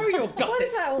God, thing? Show your What gusset.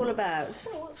 is that all about?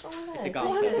 What's wrong with It's a that? garter.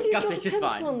 What happens if you drop a Gusset is pencil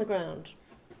fine. on the ground?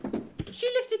 She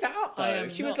lifted that up, though.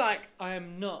 She was like, I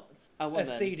am not a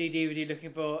woman. CD DVD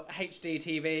looking for HD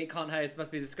TV. Can't hide,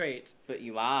 must be discreet. But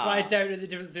you are. So I don't know the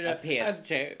difference between A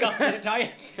PS2. gusset,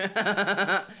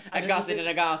 A gusset and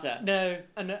a garter. No,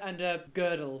 and a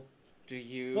girdle. Do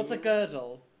you? What's a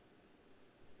girdle?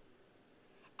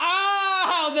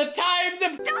 Ah, the times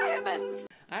of diamonds!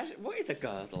 Actually, what is a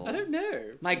girdle? I don't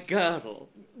know. My girdle.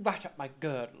 Right up my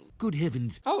girdle. Good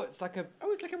heavens. Oh, it's like a...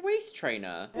 Oh, it's like a waist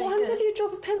trainer. What happens if you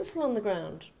drop a pencil on the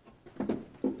ground?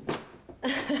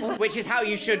 Which is how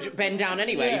you should bend down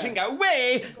anyway. Yeah. You shouldn't go,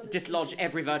 way! Dislodge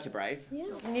every vertebrae.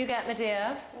 And you get, my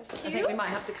dear. I think we might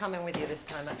have to come in with you this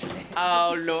time, actually.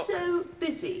 Oh, This is look. so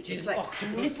busy. It's like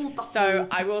little button. So,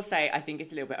 I will say, I think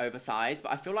it's a little bit oversized,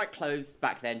 but I feel like clothes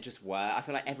back then just were. I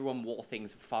feel like everyone wore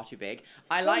things far too big.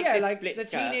 I like yeah, this like split the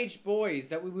skirt. teenage boys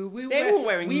that we They were all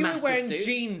wearing we were massive wearing suits.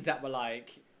 jeans that were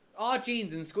like our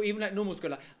jeans in school, even like normal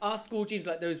school, like our school jeans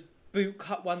were like those boot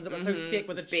cut ones that were so thick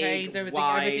with the Big, chains, everything.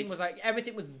 wide.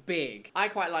 Everything was big. I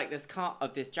quite like this cut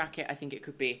of this jacket. I think it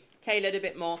could be tailored a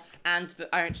bit more, and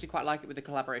I actually quite like it with the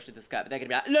collaboration of the skirt. But they're gonna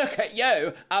be like, look at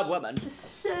you, a woman. It's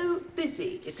so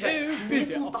busy. It's so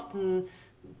busy. Nipple button.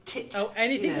 Tit. Oh,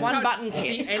 anything to one touch, button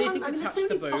tit. Anything I mean, to there's touch so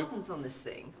the many boob. buttons on this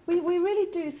thing. We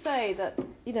really do say that,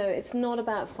 you know, it's not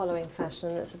about following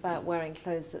fashion, it's about wearing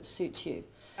clothes that suit you.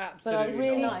 Absolutely. But I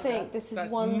really not. think this is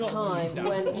That's one not time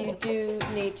when you do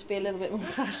need to be a little bit more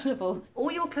fashionable.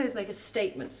 All your clothes make a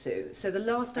statement, Sue. So the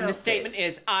last And the outfit, statement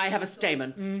is, I have a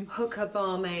statement. hooker,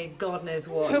 barmaid, God knows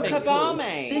what. Hooker, Make it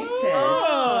barmaid. This says,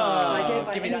 I don't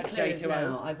buy Give me any that clothes J2O.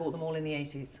 now. I bought them all in the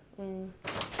 80s.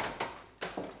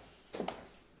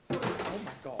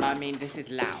 I mean, this is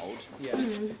loud. Yeah.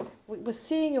 We're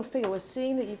seeing your figure, we're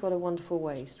seeing that you've got a wonderful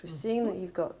waist, we're seeing that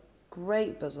you've got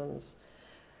great bosoms.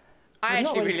 I We're not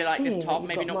actually really like seeing this that top, you've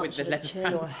maybe got not with much the of a leather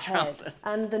chin or head. trousers.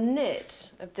 And the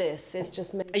knit of this is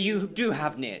just making... You do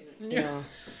have knits. Yeah.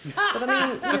 But I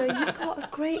mean, you know, you've got a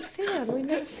great figure and we've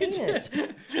never seen it.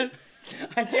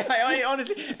 I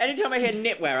honestly, anytime I hear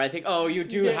knitwear, I think, oh, you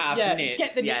do have knits.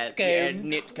 Get the yes, knit comb. yeah,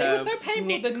 knit comb. It was so painful,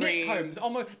 knit the knit cream. combs. Oh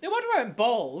my, no wonder I went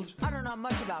bald. I don't know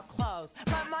much about clothes,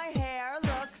 but my hair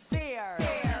looks fierce.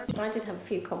 I did have a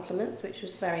few compliments, which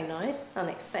was very nice,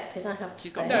 unexpected, I have to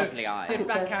She's say. got lovely eyes. Did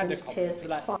backhand compliments.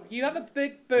 Like, you have a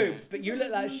big boobs, but you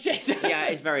look like shit. Yeah,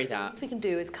 it's very that. What we can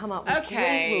do is come up with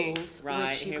great rules right,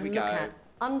 which you here can we look go. at,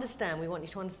 understand. We want you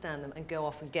to understand them and go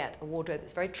off and get a wardrobe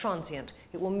that's very transient.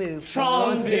 It will move. from one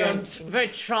Transient. thing- Very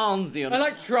transient. I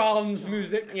like trans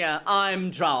music. Yeah,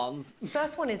 I'm trans. The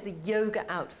first one is the yoga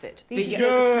outfit. The These are yoga.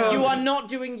 yoga trousers. You are not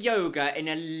doing yoga in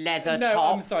a leather No,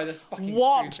 top. I'm sorry, that's fucking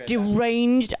What stupid.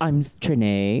 deranged? I'm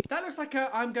Trinny. That looks like a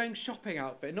I'm going shopping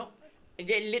outfit, not...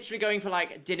 Literally going for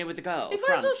like dinner with the girls. If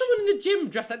I saw brunch. someone in the gym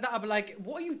dressed like that, I'd be like,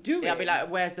 what are you doing? Yeah, I'd be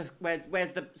like, where's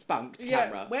the spunked Yeah,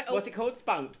 camera? where- What's it called?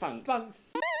 Spunked. Funked. Spunked.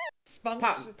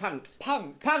 Punked.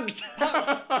 Punked.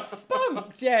 Punked.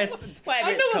 Spunked, yes. Whatever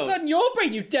I it's know what's called. on your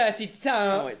brain, you dirty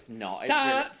tart. No, it's not.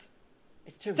 Tart.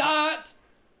 It's too Tart.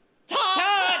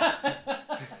 Tart.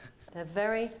 They're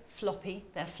very floppy.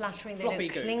 They're flattering. They Floppy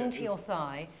don't good, cling good. to your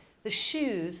thigh. The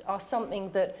shoes are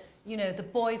something that, you know, the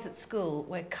boys at school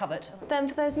wear covet. Then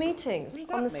for those meetings,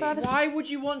 on the service... Why would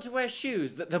you want to wear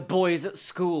shoes that the boys at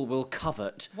school will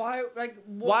covet? Why, like,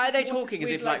 Why are they what's this talking as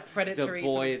weird, if like the predatory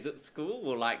boys at school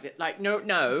will like it? Like no,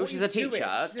 What she's are a you doing?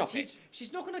 teacher. She's a Stop it. teacher.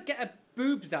 She's not gonna get her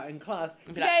boobs out in class.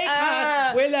 be Today, like,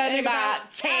 class, we're learning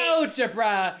about tits.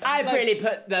 algebra. I Like, really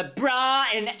put the bra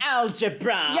in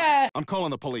algebra. Yeah. I'm calling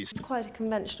the police. It's quite a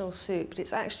conventional suit, but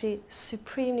it's actually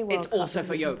supremely well cut. also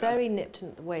for It's yoga. very nipped in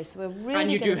at the waist, so we're really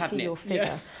And you do going to have see your nips. figure.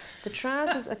 Yeah. The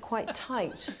trousers are quite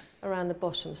tight around the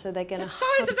bottom, so they're going The to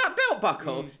size of that belt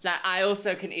buckle. Like I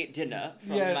also can eat dinner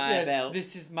from my belt.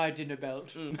 This is my dinner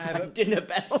belt. I have a dinner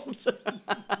belt.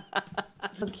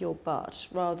 hug your butt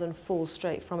rather than fall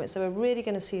straight from it. So we're really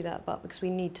going to see that butt because we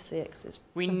need to see it because it's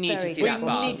We a need to very see good that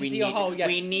bottom. butt. We need to see your hole, yeah.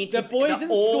 We need The to boys see,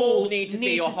 in all school need to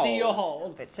see your hole.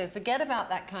 hole. So forget about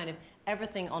that kind of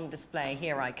everything on display.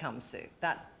 Here I come, Sue.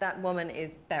 That woman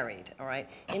is buried. All right.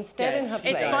 Instead, in her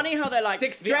place. It's funny how they're like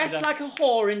 6 feet dress under. like a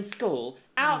whore in school.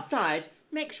 Outside,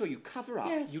 make sure you cover up.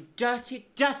 Yes. You dirty,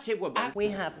 dirty woman. We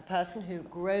have the person who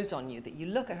grows on you that you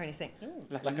look at her and you think,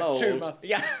 Like a mold. tumour.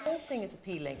 Yeah. the whole thing is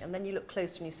appealing, and then you look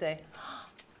closer and you say,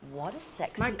 what a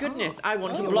sexy My goodness, arse. I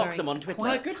want to You're block wearing them on a Twitter.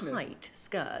 Quite My goodness. tight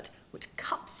skirt which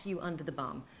cups you under the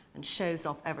bum and shows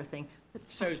off everything. But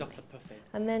Shows off the pussy.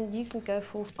 And then you can go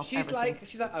for She's like,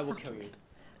 I will kill you.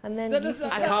 And then That you does-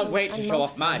 can I go can't wait to and show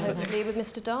off my multiply, pussy. hopefully with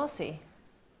Mr. Darcy.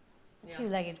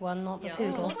 Two-legged one, not the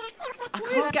poodle. I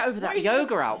can't get over that is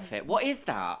yoga outfit. What is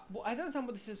that? Well, I don't understand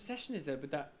what this obsession is though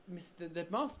with that the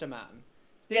master man.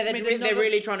 Yeah, They they're, just made they're another-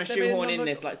 really trying to they made shoehorn in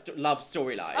another- this like love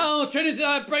storyline. Oh, Trinity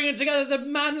and I bringing together the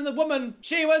man and the woman.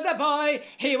 She was a boy,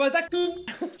 he was a...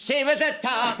 She was a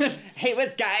top, he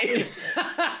was gay.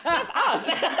 That's us.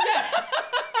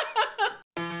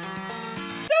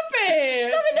 Stop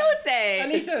it! Stop it, Nancy.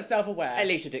 Alicia is self-aware.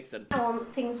 Alicia Dixon.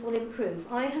 Things will improve.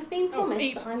 I have been promised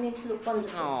eat. that I'm going to look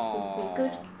wonderful with some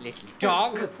good Little sensible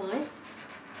dog. advice.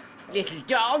 Little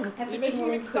dog. You're Everything making will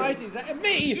me improve. excited. Is that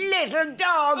me? Little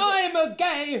dog. I'm a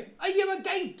gay. Are you a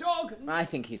gay dog? I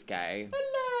think he's gay.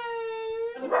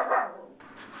 Hello.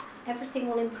 Everything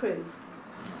will improve.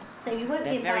 So you won't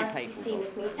They're be very embarrassed to be playful seen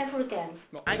dogs. with me ever again.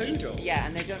 And yeah,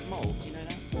 and they don't mould. Do you know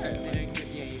that? Yeah. They don't.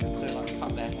 Yeah, you have to like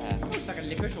cut their hair. Oh, it's like a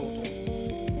licorice awful.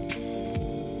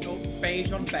 Oh,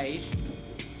 beige on beige.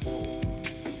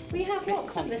 We have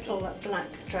lots of little black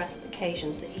dress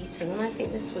occasions at Eton, and I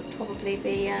think this would probably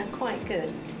be quite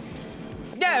good.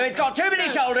 No, it's got too many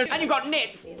shoulders and you've got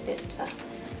knits.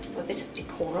 A bit of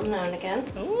decorum now and again.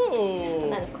 Ooh.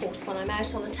 And then, of course, when I'm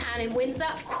out on the town in Windsor,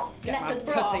 leopard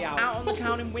bra. Out on the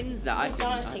town in Windsor. I'm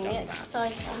dieting, the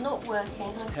exercise, I'm not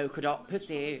working. Polka dot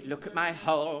pussy, look at my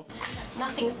hole.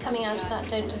 Nothing's coming out of that,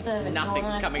 don't deserve it, Nothing's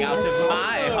John. coming out of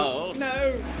my hole.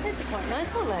 No. Those are quite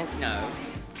nice, aren't they? No.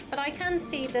 But I can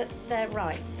see that they're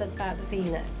right about the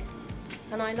V-neck.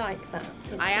 And I like that.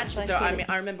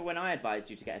 I remember when I advised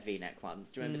you to get a V-neck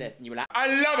once. Do you remember this? And you were like, I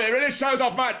love it. It really shows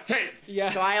off my tits.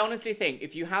 Yeah. So I honestly think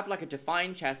if you have like a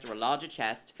defined chest or a larger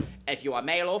chest, if you are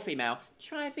male or female,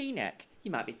 try a V-neck.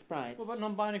 You might be surprised. What about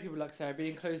non-binary people, Luxeria? Be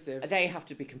inclusive. They have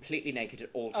to be completely naked at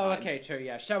all times. Oh, okay, true,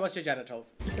 yeah. Show us your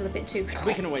genitals. Still a bit too...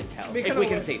 We can always tell. We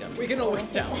can see them. We can always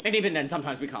tell. And even then,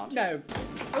 sometimes we can't. No.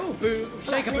 Oh, boo.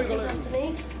 Shake a boogaloo.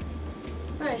 Underneath.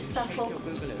 Very supple.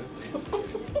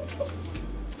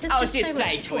 There's Oh, just she's so much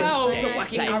playful. choice. Oh, you know.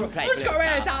 wacky arrow. Just got her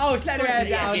hair down. Let her hair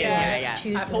down. Yeah.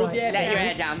 Choose I the pulled right the hair Let your hair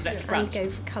colours down, let it crunch. and go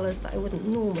for colours that I wouldn't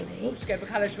normally. Just go for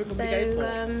colours you wouldn't normally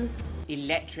go for.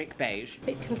 Electric beige. A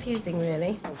bit confusing,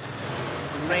 really.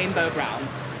 Rainbow brown.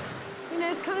 You know,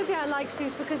 it's kind of day I like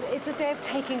Sue's because it's a day of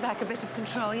taking back a bit of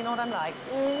control. You know what I'm like?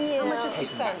 How much does she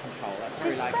spend?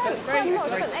 She spent quite a lot.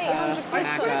 She spent 800 quid.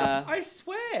 I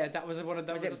swear that was one of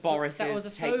those. Was it Boris's that was a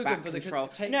take slogan back for control?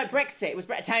 the No, Brexit. It was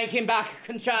taking back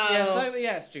control.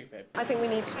 Yeah, stupid. I think we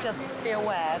need to just be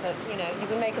aware that, you know, you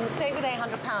can make a mistake with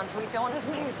 £800, but we don't want to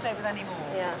make a mistake with any more.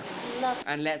 Yeah.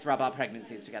 And let's rub our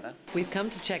pregnancies together. We've come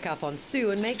to check up on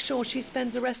Sue and make sure she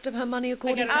spends the rest of her money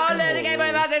according to Oh, look, the Game Boy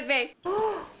Advance me.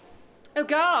 Oh,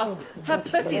 gasp! Her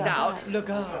pussy's out. Look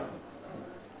up.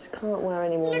 She can't wear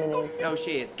any more minis. Oh,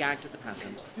 she is gagged at the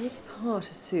patent. There's part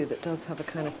of Sue that does have a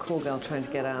kind of call girl trying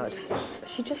to get out.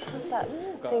 She just has that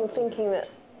thing thinking that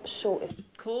short is...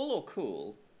 Cool or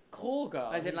cool? Call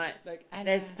girl. As in, like an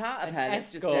there's part of her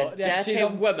that's just a escort. Yeah, dirty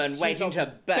woman waiting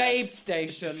to burst. Babe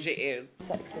station. She is.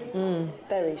 Sexy.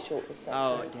 Very short is sexy.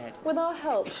 Oh, dead. With our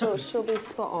help, she'll be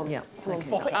spot on. Yeah. Come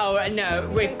on. Oh, no,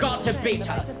 we've got to beat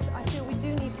her. I feel we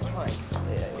do need to price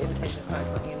the invitation price,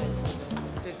 you know.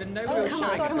 There's been no real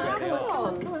shine. Come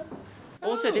on.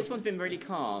 Also, this one's been really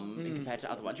calm in compared to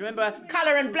other ones. Do you remember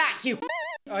Colour and Black, you...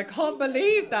 I can't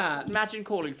believe that. Imagine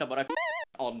calling someone a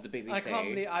on the BBC. I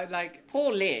can't believe...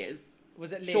 Poor Liz.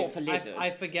 Was it Liz? Short for lizard.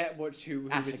 I forget who was who.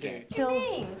 What do you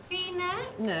mean?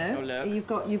 V-neck? No. Oh, look.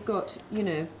 You've got, you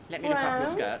know... Let me look up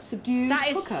your skirt. Subdued That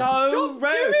is hooker. so rude.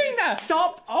 doing that.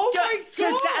 Stop. Oh my God.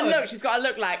 Susanna, look, she's got to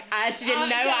look like, she didn't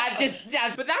know, yeah. I've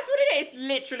just... But that's what it is. It's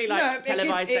literally like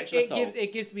televised sexual assault.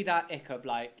 It gives me that ick of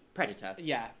like... Predator.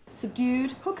 Yeah.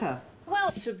 Subdued hooker.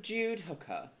 Well, Subdued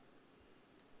hooker.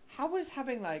 How is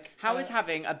having like... How is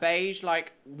having a beige,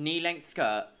 like, knee-length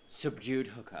skirt subdued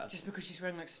hooker? Just because she's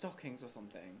wearing like stockings or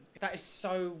something. That is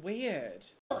so weird.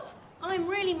 I'm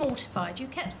really mortified. You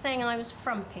kept saying I was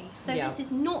frumpy, so Yeah. this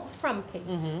is not frumpy.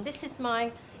 This is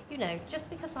my, you know, just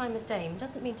because I'm a dame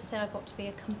doesn't mean to say I've got to be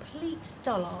a complete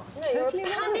dullard. No, you're a So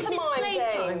this is pantomime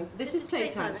playtime. dame. This is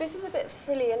playtime. This is a bit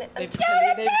frilly and... They've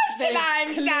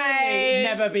pantomime clearly dame.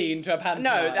 never been to a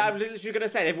pantomime. No, I'm literally going to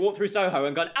say they've walked through Soho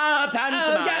and gone, pantomime.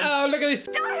 Oh, yeah, oh, look at this.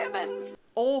 Diamonds!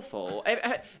 Awful.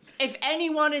 If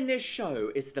anyone in this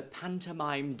show is the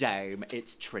pantomime dame,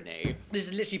 it's Trinny. This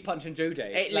is literally Punch and Judy.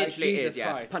 It Like, literally Jesus is,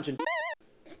 yeah. Christ. Punch and...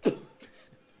 To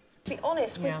be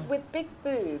honest, with big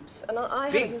boobs, and I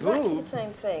have Big exactly the boobs?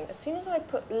 same thing. As soon as I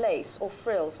put lace or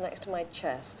frills next to my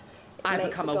chest, it I makes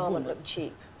become the a garment woman. look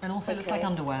cheap. And also looks like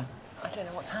underwear. I don't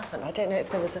know what's happened. I don't know if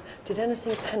there was a... Did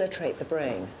anything penetrate the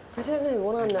brain? I don't know.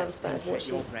 What I'm nervous about is what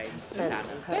she has spent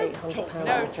her £800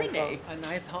 No, on so far. Trinny. A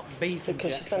nice hot beef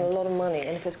Because she spent a lot of money,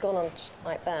 and if it's gone on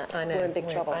like that, we're in big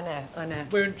trouble. I know.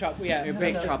 We're in trouble, yeah. You're in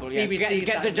big trouble, yeah. BBC's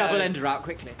Get the that double no. ender out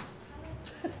quickly.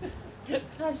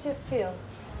 How does it feel?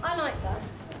 I like that.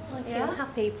 I feel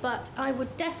happy, but I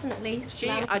would definitely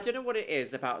slam... I don't know what it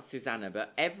is about Susannah,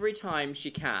 but every time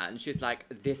she can, she's like,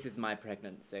 this is my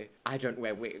pregnancy. I don't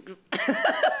wear wigs.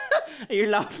 Are you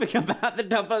laughing about the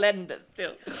double ender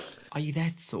still? Are you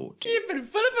that sort? You've been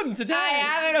full of them today.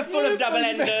 I am in a full of double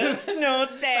enders.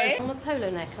 Naughty. On a polo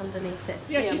neck underneath it.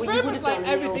 Yeah, she's very much like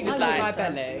everything is like my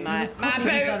belly. My Probably be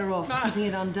better boo. off keeping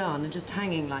it undone and just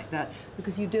hanging like that,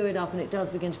 because you do it up and it does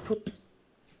begin to put...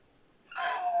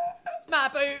 My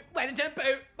boot, Wellington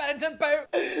boot, Wellington boot.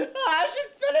 Oh,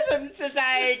 she's full of them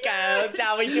today, girls.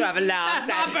 Now we do have a laugh.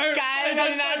 That's my boot. Guys,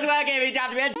 I'm about to work here. We have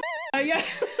to be a... Yeah.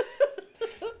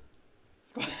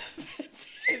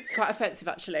 It's quite offensive,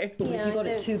 actually. if you got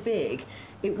it too big,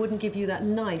 it wouldn't give you that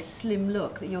nice, slim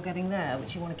look that you're getting there,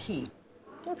 which you want to keep.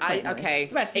 That's quite nice. Okay,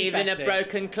 Sweaty even Betty. a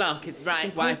broken clock is right.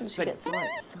 It's important she gets the right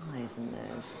size in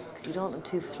those. Because you don't want them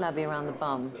too flabby around the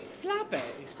bum. Flabby?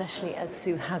 Especially as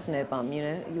Sue has no bum, you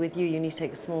know? With you need to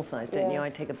take a small size, don't you? I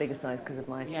take a bigger size because of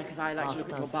my because I like to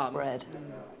look at your bum. spread.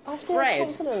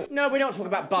 Spread? No, we don't talk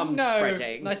about bum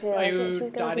spreading. Nice. Are you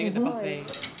dining in the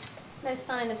buffet? No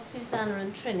sign of Susannah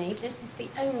and Trinny. This is the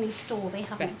only store they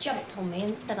haven't jumped on me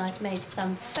and said I've made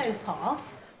some faux pas.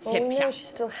 Well, we know she's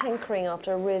still hankering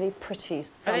after a really pretty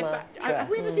summer dress. Have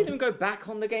we ever seen them go back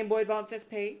on the Game Boy Advance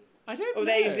SP? I don't know. Or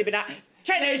they usually been out.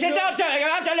 Trinny, she's not doing it. I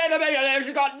have to leave the baby.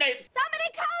 She's got nips. Somebody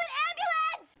call an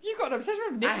ambulance! You've got an obsession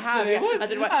with nips. I have. Yeah. I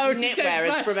don't know what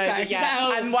knitwear is promoted. Yeah,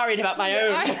 I'm worried about my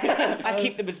own. I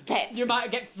keep them as pets. You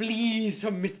might get fleas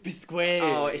from Miss Biscuit.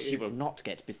 Oh, she will not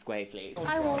get biscuit fleas.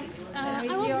 I want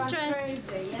the dress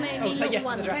to make me look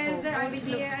wonderful. I want to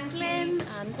look slim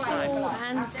and tall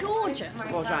and gorgeous.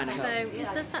 So, is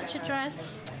there such a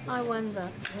dress? I wonder.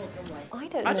 I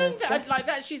don't know. I don't think like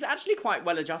that. She's actually quite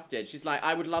well adjusted. She's like,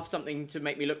 I would love something to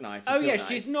make me look nice. Oh yeah, nice.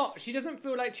 she's not. She doesn't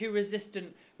feel like too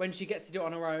resistant when she gets to do it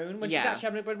on her own. When she's Yeah. actually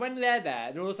having, but when they're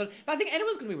there, they're all of a sudden. But I think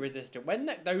anyone's going to be resistant when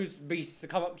those beasts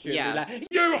come up to you. Yeah. And be like,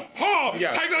 You whore!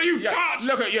 Take that, you tart!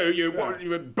 Look at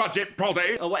you budget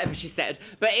prosy. Or whatever she said.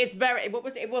 But it's very, what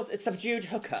was it? It was a subdued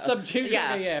hooker. Subdued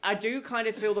hooker, yeah. I do kind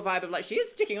of feel the vibe of like, she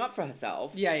is sticking up for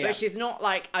herself. Yeah, yeah. But she's not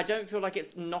like, I don't feel like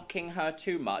it's knocking her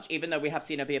too much, even though we have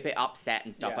seen her be a bit upset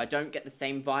and stuff. Yeah. I don't get the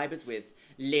same vibe as with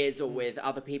Liz or with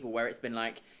other people where it's been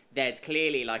like, there's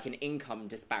clearly like an income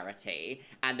disparity,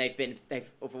 and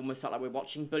they've almost felt like we're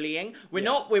watching bullying. We're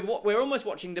not. We're almost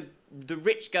watching the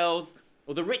rich girls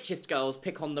or the richest girls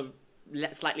pick on the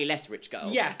slightly less rich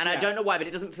girls. Yes, and I don't know why, but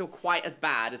it doesn't feel quite as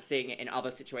bad as seeing it in other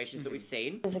situations that we've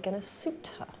seen. Is it going to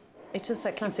suit her? It's just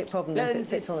that classic problem that if it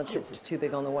fits on the tits, it's too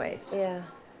big on the waist. Yeah.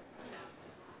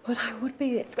 But I would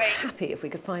be happy if we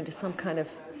could find her some kind of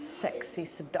sexy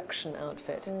seduction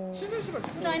outfit.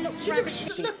 Would I look Sexy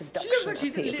ravishing? seduction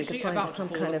appeal. If we could find her some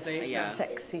kind of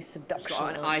sexy seduction She's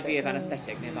got an outfit. IV of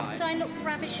anaesthetic nearby. Would I look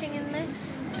ravishing in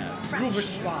this? No.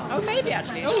 Ravishing. Oh, maybe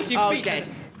actually. Oh, she's dead.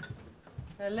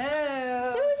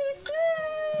 Hello. Susie Sue!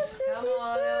 Come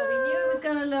on, we knew it was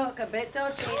going to look a bit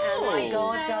dodgy, and my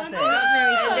God, does it.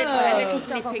 A little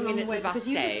Stuff off snipping along in the way, at the because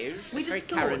you stage. we It's just very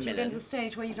Karen thought you were going to a Millen.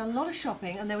 stage where you've done a lot of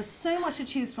shopping and there was so much to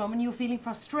choose from and you were feeling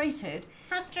frustrated.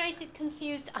 Frustrated,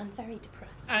 confused, and very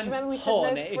depressed. And Remember we said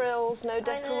no frills, no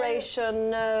decoration,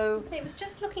 no... It was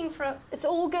just looking for a... It's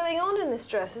all going on in this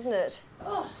dress, isn't it?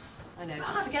 Oh, I know,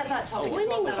 just forget that top.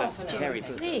 swimming costume. Very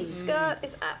good. Please. Skirt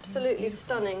is absolutely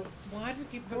stunning. Why did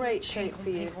you put Great shape for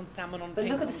you. pink on salmon on But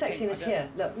pink look at the on pink? sexiness here.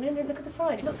 Look, no, look at the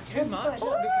side. Look, Too much. It looks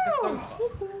like a sofa.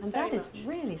 And that is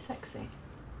really sexy.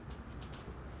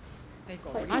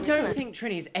 I don't think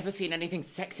Trini's ever seen anything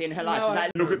sexy in her life. No, She's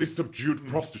like, Look at this subdued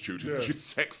prostitute. Isn't she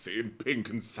sexy in pink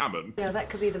and salmon? Yeah, that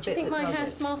could be the Do you bit think that my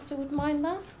does it. housemaster would mind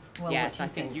that? Well, yes, what I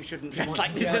do think you shouldn't Do you dress want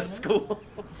like to this go? at school.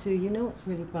 Sue, you know what's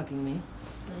really bugging me?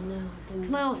 I know.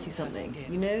 Can I ask you something?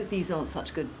 You know these aren't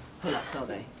such good pull-ups, are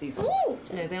they? These ones. Ooh.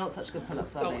 No, they aren't such good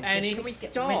pull-ups, are Oh, they? So Annie, should can we just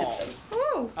get stop? rid of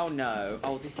them? Oh no.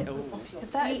 Oh, this is. Oh.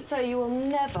 If that is so, you will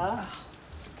never,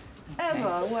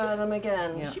 ever wear them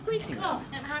again. Yeah. Is she breaking them? Gosh,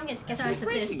 I'm going to get out She's of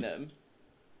this. breaking them.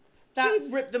 That's,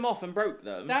 She ripped them off and broke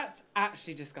them. that's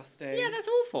actually disgusting. Yeah, that's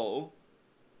awful.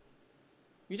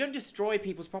 You don't destroy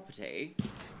people's property.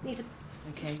 Need to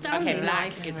Okay. stone Okay, me black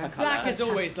like. is her colour. Black is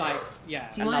always like, yeah.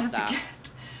 Do you I might love have to that.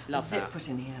 get Love zip that. put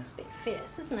in here. It's a bit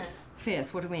fierce, isn't it?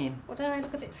 Fierce, what do you mean? Well, don't I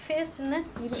look a bit fierce in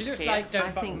this? She looks fierce. like don't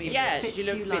I fuck think me. it Yeah, fits she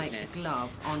looks you like business. a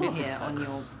glove on Business here, on class.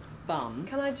 your bum.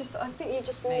 Can I just, I think you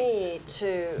just Mates. need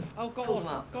to... Oh God, Pull them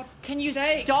up. God's Can you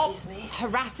sake. stop Excuse me.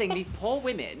 harassing these poor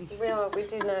women? We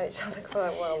do know each other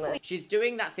quite well now. She's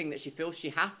doing that thing that she feels she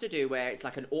has to do where it's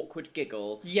like an awkward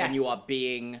giggle Yes. when you are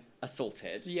being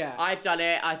assaulted. Yeah. I've done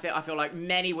it. I feel like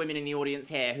many women in the audience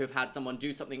here who've had someone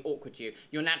do something awkward to you,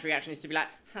 your natural reaction is to be like,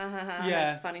 ha ha ha, Yeah.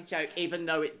 that's a funny joke, even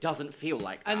though it doesn't feel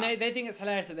like that. And they think it's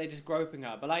hilarious that they're just groping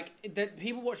her, but like the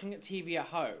people watching TV at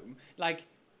home, like,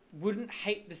 wouldn't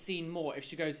hate the scene more if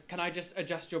she goes, "Can I just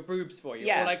adjust your boobs for you?"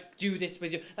 Yeah. Or like, do this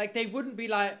with you. Like, they wouldn't be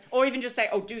like, or even just say,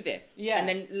 oh, do this. Yeah. And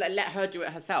then let her do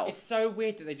it herself. it's so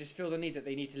weird that they just feel the need that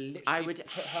they need to literally. I would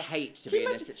put her. hate to Can be you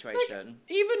in this imagine, situation. Like,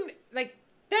 even like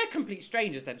they're complete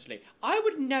strangers essentially. I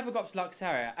would never go up to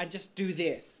Luxeria and just do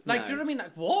this. Like, No. do you know what I mean?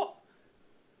 Like, what?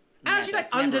 And actually, like,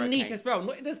 that's never underneath okay. as well.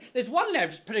 There's one layer of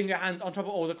just putting your hands on top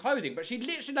of all the clothing, but she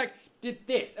literally, like, did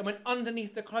this and went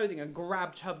underneath the clothing and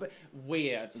grabbed her...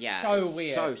 Weird. Yeah. So it's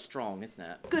weird. So strong, isn't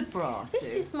it? Good bra,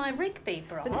 This Sue. is my Rigby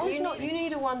bra. But this is not, you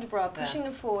need a wonder bra, pushing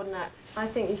them forward and that. I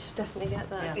think you should definitely get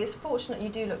that. Yeah. It's fortunate you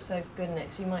do look so good in it,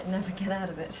 'cause you might never get out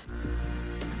of it.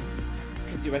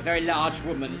 Because Sue, a very large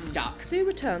woman stuck. Sue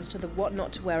returns to the what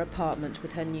not to wear apartment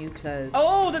with her new clothes.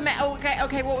 Oh,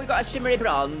 okay, what we got? A shimmery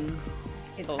bronze.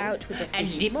 It's out with the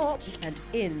fizzy mop and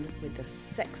in with the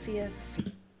sexier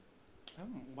C. Oh,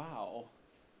 wow.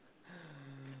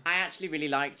 I actually really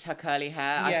liked her curly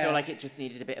hair. Yeah. I feel like it just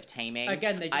needed a bit of taming.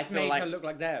 Again, they just made her look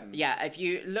like them. Yeah, if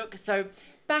you look, so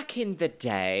back in the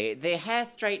day, the hair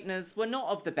straighteners were not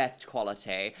of the best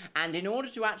quality, and in order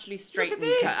to actually straighten,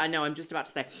 I know, I'm just about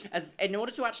to say, in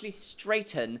order to actually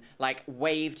straighten like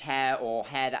waved hair or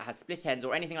hair that has split ends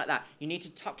or anything like that, you need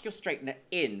to tuck your straightener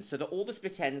in so that all the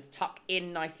split ends tuck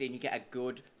in nicely and you get a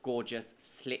good, gorgeous,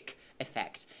 slick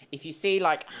effect. If you see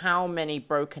like how many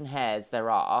broken hairs there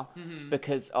are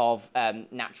because of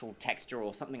natural texture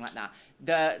or something like that,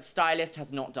 the stylist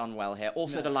has not done well here.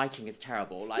 Also, the lighting is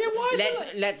terrible. Like,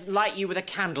 let's light you with a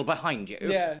candle behind you.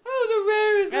 Yeah.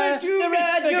 Oh, the rose, I do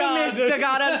miss the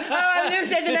garden. Oh, I miss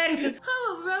the medicine.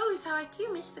 Oh, Rose, how I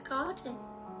do miss the garden.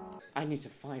 I need to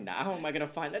find that. How am I going to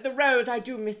find that? The rose, I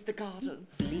do miss the garden.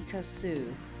 Bleaker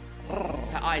Sue.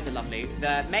 Her eyes are lovely.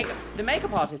 The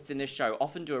makeup artists in this show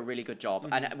often do a really good job,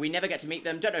 and we never get to meet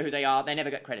them, don't know who they are, they never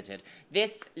get credited.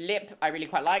 This lip I really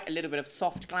quite like, a little bit of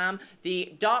soft glam.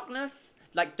 The darkness,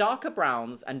 like darker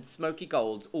browns and smoky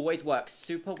golds, always works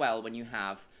super well when you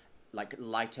have like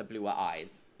lighter, bluer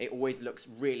eyes. It always looks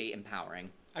really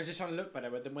empowering. I was just trying to look better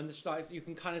with them. When the lights, you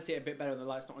can kind of see it a bit better when the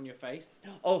light's not on your face.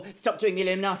 Oh, stop doing the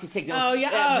Illuminati signal. Oh,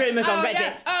 yeah. Rumours on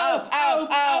Reddit.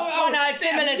 Yeah. One-eyed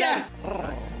symbolism. Yeah.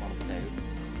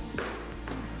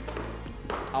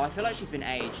 Oh, I feel like she's been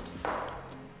aged.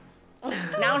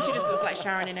 Now she just looks like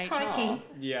Sharon in HR. Crikey.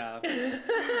 Yeah.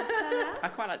 I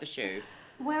quite like the shoe.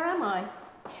 Where am I?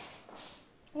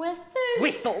 Where's Sue?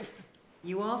 Whistles!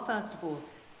 You are, first of all,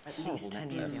 at least 10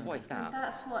 years What is that?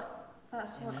 That's what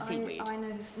Seaweed. I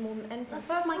noticed more than anything. That's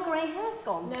why my grey hair's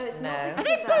gone. No, it's Are not.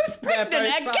 they both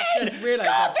pregnant again? Just realised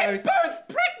God, they're they're both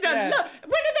pregnant! Yeah. Look,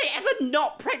 when are they ever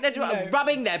not pregnant? No.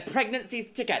 Rubbing their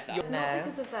pregnancies together. It's not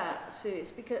because of that, Sue.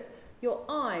 It's because your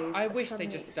eyes. I are wish they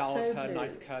suddenly just styled so her blue.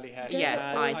 nice curly hair. Yes,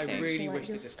 I I think. really Like wish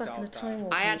they you're just stuck in a styled time that.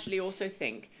 warp. I actually also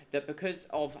think that because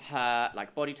of her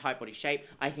like body type, body shape,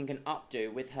 I think an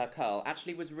updo with her curl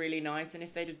actually was really nice. And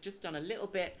if they'd have just done a little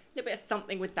bit of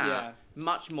something with that, Yeah.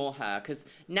 much more her. Because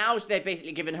now they've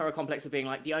basically given her a complex of being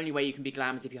like the only way you can be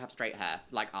glam is if you have straight hair,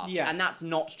 like us. Yes. And that's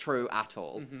not true at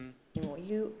all.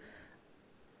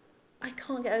 I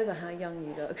can't get over how young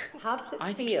you look. How does it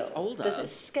I think feel? she's older. Does it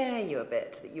scare you a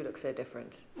bit that you look so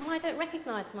different? Well, I don't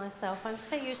recognise myself. I'm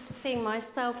so used to seeing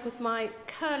myself with my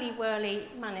curly-whirly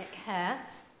manic hair.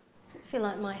 It doesn't feel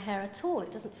like my hair at all.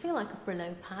 It doesn't feel like a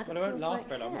Brillo pad. Well, it it won't feels last like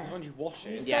very long hair. because once you wash it.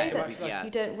 You Yeah, say it that won't- yeah. you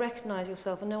don't recognise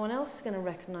yourself and no one else is going to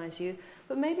recognise you,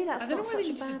 but maybe that's I don't not know why they such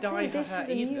a need to bad dye thing. her This hair is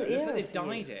a new either. It looks era like for they've you.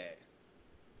 dyed it.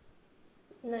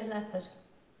 No leopard.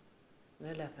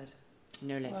 No leopard.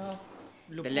 No leopard. Well,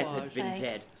 the leopard's been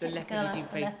dead. The the leopard girl eating has the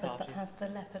face leopard, party. but has the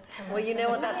leopard. Well, you know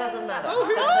what? That doesn't matter.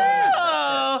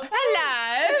 Oh,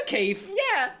 hello! Keith.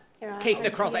 Yeah. Here I Keith am.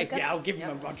 the cross Here you go. Yeah, I'll give him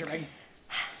a rogering.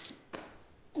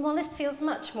 Well, this feels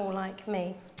much more like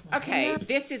me. Okay,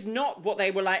 this is not what they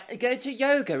were like. Go to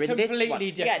yoga in this one.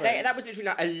 completely different. Yeah, that was literally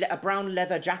like a brown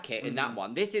leather jacket in that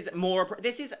one. This is more.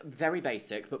 This is very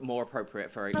basic, but more appropriate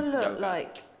for a You look yoga.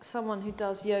 like someone who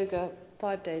does yoga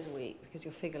 5 days a week because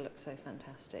your figure looks so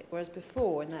fantastic. Whereas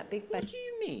before, in that big bed... What do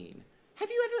you mean? Have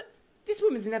you ever? This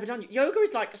woman's never done yoga.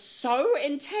 Is like so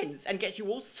intense and gets you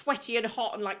all sweaty and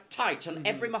hot and like tight on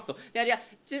every muscle. The idea,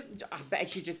 I bet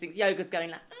she just thinks yoga's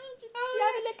going like. They're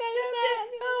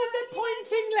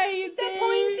pointing lady. They're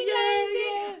pointing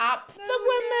lady. Up the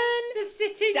woman. The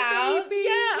sitting down. baby.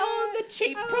 Yeah, oh, the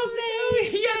cheap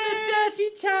prosthetic. Yeah, the dirty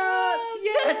tart.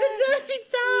 Yeah. The dirty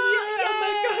tart. Yeah. Oh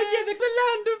my God, yeah, the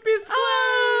land of biscuits. Oh.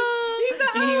 He's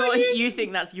like, You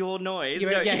think that's your noise, Yeah,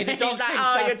 don't yeah, you? the dog He's like, thinks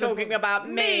oh, you're that's the- talking about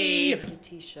me.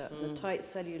 T-shirt, the tight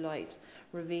cellulite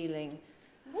revealing.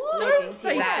 Don't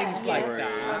say That's things like rude.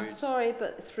 that. I'm sorry,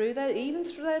 but even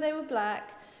though they were black,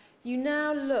 you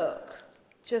now look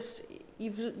just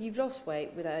you've lost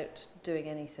weight without doing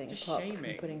anything Just apart from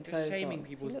shaming. putting Just clothes shaming on.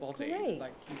 people's You look bodies. great.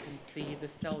 Like, you can see the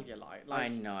cellulite. I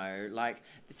know, like,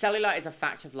 the cellulite is a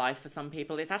fact of life for some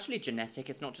people. It's actually genetic.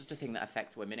 It's not just a thing that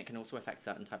affects women. It can also affect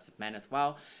certain types of men as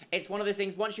well. It's one of those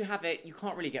things, once you have it, you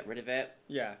can't really get rid of it.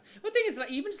 Yeah. But the thing is, like,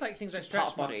 even just like things like It's just part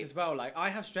stretch of marks body. as well. Like, I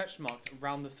have stretch marks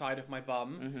around the side of my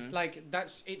bum. Like, they're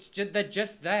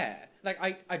just there. Like,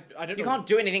 I don't You know. can't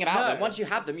do anything about No. them. Once you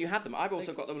have them, you have them. I've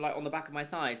also got them, like, on the back of my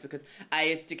thighs because I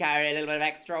used to carry a little bit of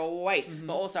extra weight.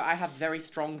 But also, I have very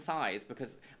strong thighs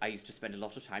because I used to spend a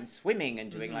lot of time swimming and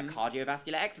doing, like,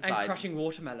 cardiovascular exercise. And crushing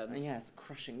watermelons. Yes,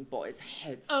 crushing boys'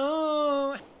 heads.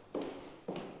 Oh.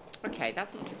 Okay,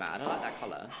 that's not too bad. I like that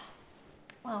colour.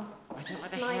 Well, I don't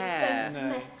like it's the like, hair. don't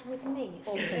mess with me.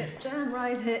 It's damn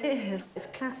right it is. It's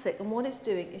classic, and what it's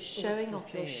doing is showing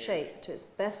off your shape to its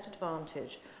best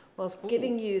advantage, whilst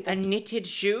giving you the a knitted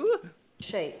shoe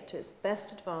shape to its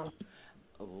best advantage.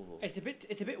 It's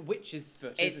a bit witch's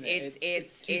foot, isn't it?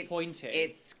 It's too pointy.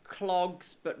 It's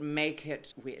clogs, but make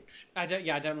it witch. I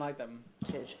don't like them.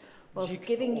 Whilst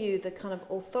giving you the kind of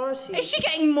authority. Is she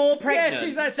getting more pregnant? Yeah,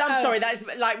 she's like, I'm sorry, that is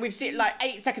like we've seen like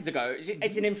 8 seconds ago.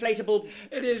 It's an inflatable,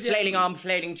 flailing arm,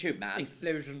 flailing tube man.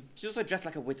 Explosion. She's also dressed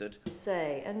like a wizard. You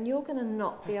say, and you're going to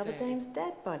knock the other dames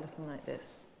dead by looking like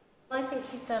this. I think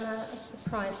you've done a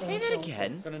surprising Say that job.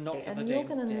 again. And you're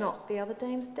going to knock the other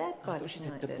dames dead by looking she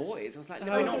said like the this. boys. I was like,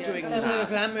 no, we're not doing that.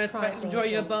 Glamorous, but enjoy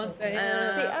your buns.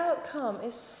 The outcome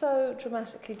is so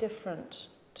dramatically different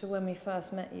to when we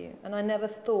first met you, and I never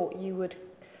thought you would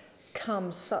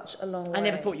come such a long way. I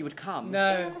never thought you would come.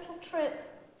 No. A little trip.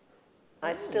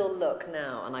 I still look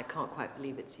now, and I can't quite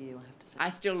believe it's you, I have to say. I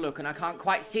still look, and I can't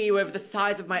quite see you over the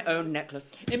size of my own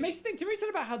necklace. It makes you think. Do we said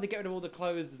about how they get rid of all the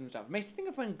clothes and stuff? It makes you think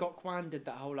of when Gokwan did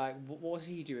that whole like. What was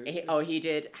he doing? He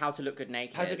did How to Look Good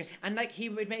Naked. And like he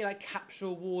would make like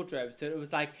capsule wardrobes. So it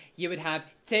was like you would have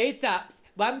 2 tops,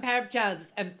 1 pair of trousers,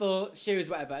 and 4 shoes,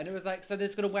 whatever. And it was like, so they're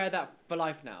just gonna wear that for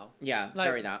life now. Yeah, like,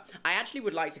 very that. I actually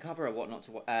would like to cover a What Not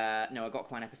to a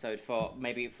Gokwan episode for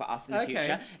maybe for us in the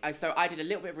future. So I did a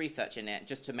little bit of research in it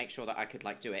just to make sure that I could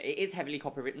like do it. It is heavily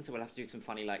copywritten, so we'll have to do some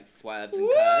funny like swerves and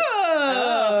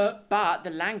curves. But the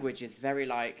language is very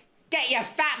like, get your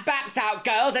fat baps out,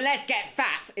 girls, and let's get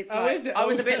fat. It's like, is it? I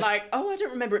was a bit like, I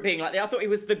don't remember it being like that. I thought he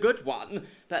was the good one.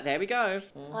 But there we go.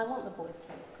 I want the boys to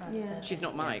be proud of them. She's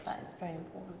not mic'd. That is very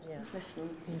important. Yeah. Listen,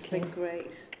 It's been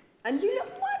great. and you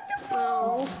look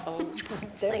wonderful. Oh my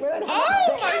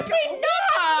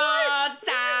God!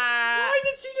 Why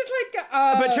did she just like?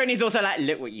 But Trinny's also like,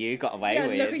 look what you got away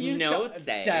with. Look at you, Naughty.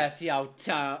 dirty old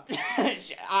tart.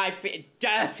 I fit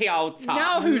dirty old tart.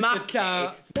 Now who's Mucky. the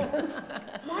tart?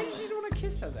 Why did she just want to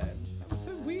kiss her then? That was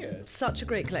so weird. Such a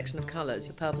great collection of colours.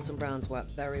 Your purples and browns work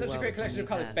very well. Such a great collection of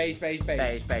colours. Yeah. Beige, beige, beige.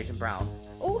 Beige, beige, and brown.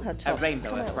 All her A tops rainbow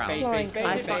come of out brown. Beige, flying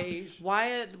beige, colours. beige.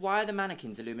 Why are the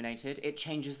mannequins illuminated? It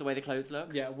changes the way the clothes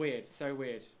look. Yeah, weird. So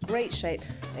weird. Great shape.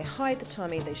 They hide the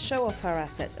tummy. They show off her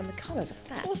assets, and the colours are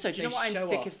fat. Also, do you know what I'm show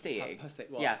sick off of seeing? her pussy.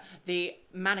 What? Yeah, the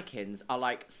mannequins are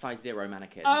like size 0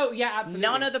 mannequins. Oh yeah, absolutely.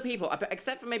 None of the people,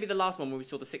 except for maybe the last one where we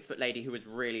saw the 6-foot lady who was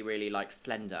really, really like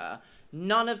slender.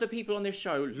 None of the people on this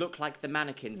show look like the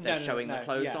mannequins they're showing the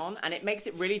clothes on, and it makes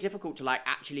it really difficult to like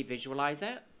actually visualize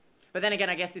it. But then again,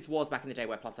 I guess this was back in the day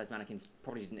where plus-size mannequins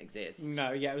probably didn't exist.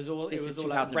 No, yeah, it was all. This it is was all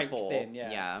like 2004. raked thin,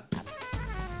 yeah.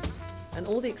 And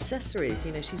all the accessories,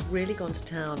 you know, she's really gone to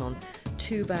town on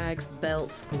 2 bags,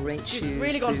 belts, great shoes. She's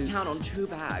really gone to boots, town on 2 a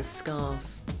bags.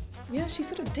 scarf. Yeah, she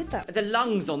sort of did that. The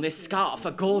lungs on this scarf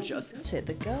are gorgeous.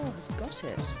 The girl has got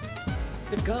it.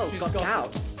 The girl's got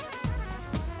gout.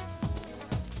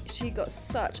 She got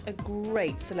such a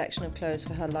great selection of clothes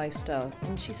for her lifestyle,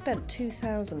 and she spent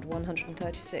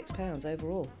 £2,136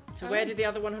 overall. So where did the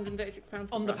other £136 come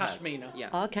On the from? pashmina. Yeah.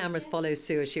 Our cameras follow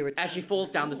Sue as she As she falls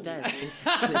down the stairs.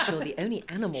 to ensure the only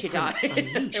animal She prints died.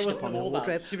 unleashed It wasn't upon a her wall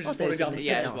wardrobe bounce. She was are just falling those down of the Mr.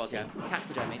 Yeah, it Darcy. was, yeah.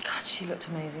 Taxidermy. God, she looked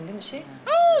amazing, didn't she?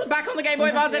 Oh, back on the Game Boy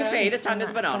Advance SP. This time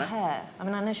there's a Her banana. hair. I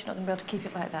mean, I know she's not going to be able to keep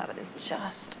it like that, but it's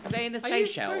just... Are they in the Are you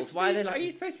Seychelles? supposed Why are to they be- like... Are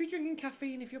you supposed to be drinking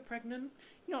caffeine if you're pregnant?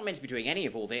 You're not meant to be doing any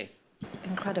of all this.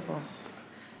 incredible.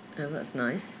 Oh, that's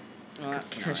nice. Oh, that's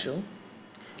Casual. nice.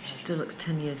 She still looks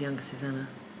 10 years younger, Susanna.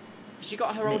 She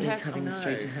got her And old it hair. is having the no.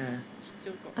 straighter hair. She's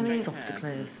still got And straight softer hair.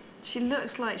 clothes. She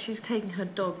looks like she's taking her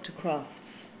dog to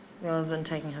Crofts rather than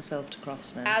taking herself to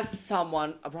Crofts now. As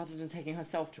someone, rather than taking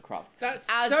herself to Crofts. That's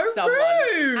as so someone,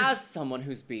 rude! As someone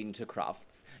who's been to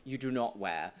Crofts, you do not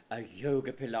wear a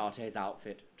yoga Pilates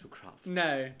outfit to Crofts.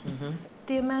 No.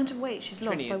 The amount of weight she's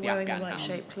lost Trinny by is the wearing the Afghan right hound.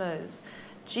 shaped clothes.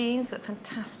 Jeans look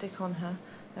fantastic on her.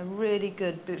 A really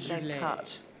good bootleg Gilet.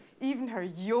 cut. Even her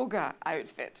yoga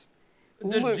outfit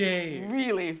The looks day.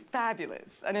 really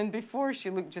fabulous. And then before she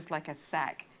looked just like a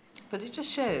sack. But it just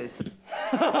shows. Do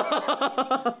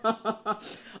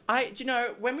you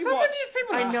know, when we Some of watch... these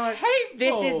people I are know. hateful.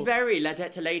 This is very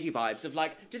Ladette to Lady vibes of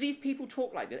like, do these people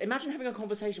talk like this? Imagine having a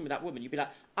conversation with that woman. You'd be like,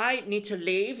 I need to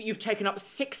leave. You've taken up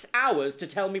 6 hours to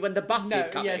tell me when the bus is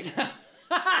coming. Yes.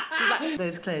 She's like,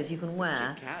 Those clothes you can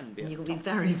wear. She can be and a you can be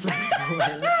very flexible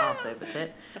in arse over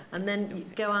tit. And then you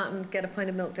go out and get a pint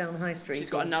of milk down the high street. she's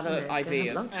got or, another you know, go IV have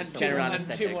of lunch or something. general and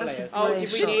anaesthetic. 2 more layers. Oh,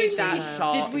 did we Did need we that need-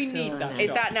 shot? Did we need that Is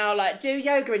shot? that now like, do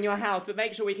yoga in your house, but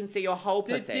make sure we can see your whole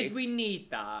pussy? Did we need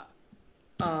that?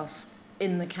 Arse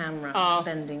in the camera, Arse.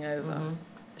 bending over.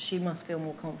 She must feel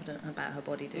more confident about her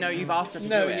body doing No, it. you've asked her to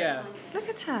do it. Yeah. Look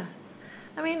at her.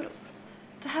 I mean,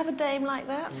 to have a dame like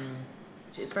that.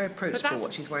 It's very approachable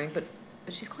what she's wearing, but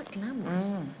she's quite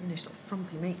glamorous. You know, she's not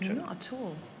frumpy matron. Not at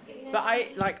all. But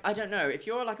I don't know. If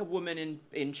you're like a woman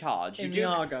in charge, In the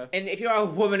Argo. If you're a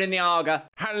woman in the Argo,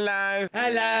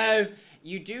 Hello.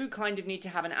 you do kind of need to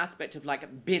have an aspect of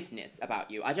like business about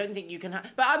you. I don't think you can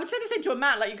have. But I would say the same to a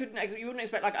man. Like you wouldn't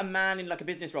expect like a man in like a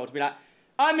business role to be like,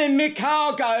 I'm in my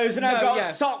cargos and I've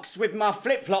got socks with my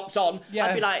flip flops on. Yeah.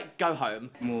 I'd be like, go home.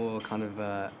 More kind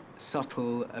of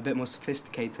subtle, a bit more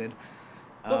sophisticated.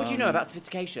 What would you know about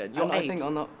sophistication? You're 8. I think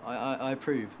I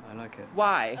approve. I like it.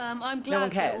 Why? I'm glad no one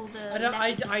that cares. all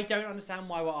the I don't understand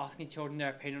why we're asking children their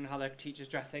opinion on how their teacher's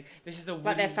dressing. This is a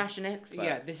Like they're fashion experts.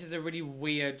 Yeah, this is a really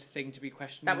weird thing to be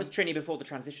questioning. That was Trinny before the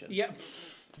transition. Yeah.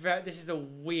 This is a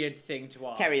weird thing to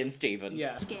ask. Terry and Stephen.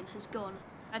 Yeah. skin has gone.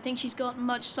 I think she's got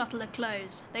much subtler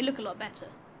clothes. They look a lot better.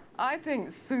 I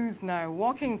think Sue's now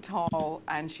walking tall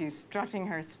and she's strutting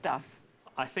her stuff.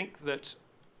 I think that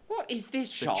What is this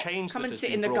the shot? change Come that and has sit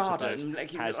been in the brought garden about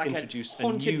like you has look like introduced a a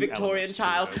haunted new Victorian element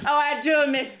child. to it. Oh, I do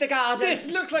miss the garden. This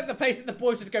looks like the place that the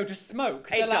boys would go to smoke.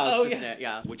 It does, doesn't it?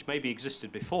 Yeah. Which maybe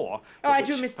existed before. Oh, I but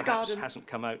do which miss the perhaps garden. hasn't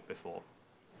come out before.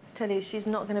 Tell you, she's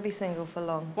not going to be single for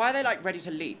long. Why are they like ready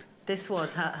to leap? This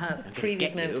was her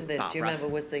previous get moment you, to this. Do you Barbara. remember?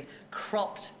 Was the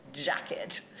cropped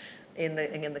jacket in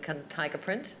the kind of tiger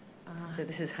print. So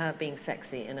this is her being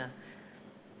sexy in a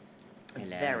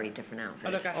very different outfit.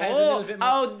 Oh, look, her hair's a little bit more...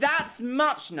 Oh, that's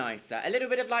much nicer. A little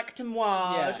bit of like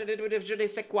tamouage, Yeah. a little bit of je ne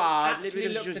sais quoi, a Actually little bit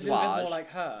of looks a little bit zouage. more like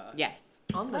her. Yes.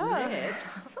 On the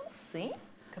lips. See?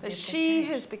 But she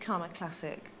has become a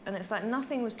classic, and it's like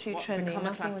nothing was too trendy, become a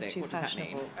nothing was classic? too What does that mean?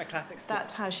 fashionable. A classic slut.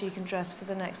 That's how she can dress for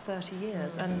the next 30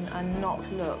 years and not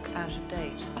look out of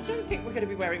date. I don't think we're going to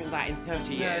be wearing all that in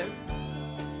 30 years.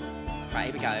 Right,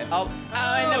 here we go. Oh,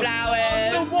 in the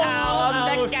flowers. On the wall.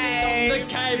 On the She's game. on the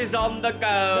game. She's on the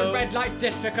go. The red light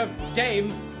district of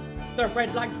dames. The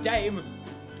red light dame.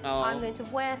 Oh. I'm going to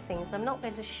wear things. I'm not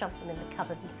going to shove them in the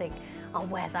cupboard and think, I'll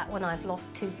wear that when I've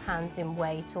lost 2 pounds in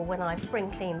weight or when I've spring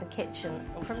cleaned the kitchen.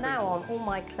 From now on, all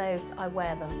my clothes, I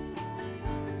wear them.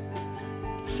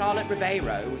 Charlotte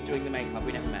Ribeiro was doing the makeup.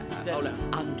 We never met her. Did- Oh, look.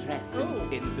 Undress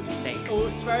in the lake. Oh,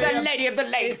 it's very... The Lady of the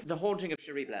Lake. The Haunting of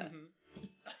Cherie Blair.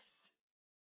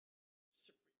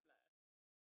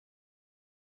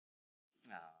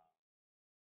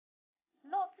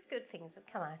 Lots of good things have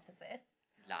come out of this.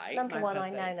 Like? Number My one, I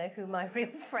birthday. now know who my real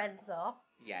friends are.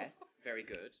 Yes, very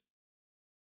good.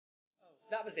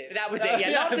 That was it. That was it,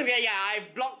 yeah. Lots of it, yeah.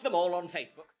 I've blocked them all on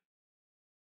Facebook.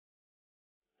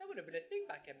 That would have been a thing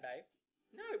back in May.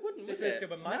 No, it wouldn't, This would was it? still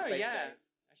when No, MySpace yeah. days.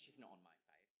 She's not on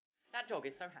MySpace. That dog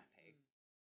is so happy.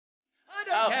 I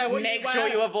don't care what make you sure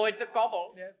wear. you avoid the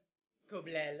gobble. Yeah.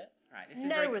 Coblele. Right, this is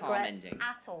No very calm regrets ending.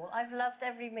 at all. I've loved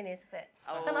every minute of it.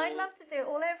 Oh. And I'd love to do it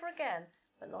all over again,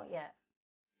 but not yet.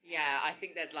 Yeah, I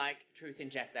think there's like truth in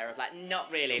jest there of like,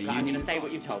 not really, but I'm going to say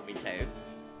what you told me to.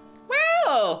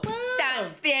 Well,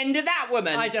 that's the end of that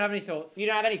woman. I don't have any thoughts. You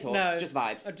don't have any thoughts? No. Just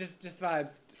vibes. Just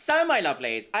vibes. So, my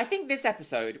lovelies, I think this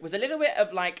episode was a little bit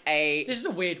of like a... This is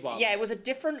a weird one. Yeah, it was a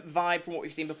different vibe from what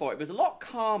we've seen before. It was a lot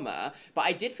calmer, but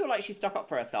I did feel like she stuck up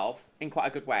for herself in quite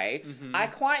a good way. I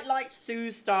quite liked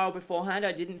Sue's style beforehand.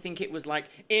 I didn't think it was like,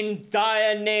 in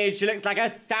dire need, she looks like a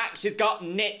sack, she's got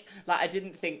knits. Like, I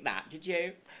didn't think that. Did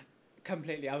you?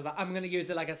 Completely. I was like, I'm going to use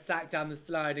it like a sack down the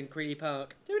slide in Creedy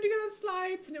Park. Do you go on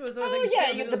slides? And it was always Oh, like... yeah, sit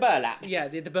on you a the little- burlap. Yeah,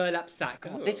 the burlap sack.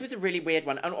 God, this was a really weird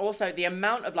one. And also, the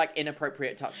amount of, like,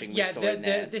 inappropriate touching we saw in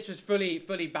this. This was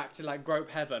fully back to, like, grope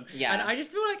heaven. Yeah. And I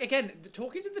just feel like, again,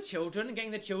 talking to the children and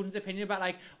getting the children's opinion about,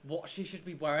 like, what she should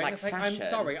be wearing. Like it's like, fashion. I'm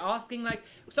sorry, asking, like...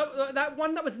 So, that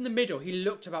one that was in the middle, he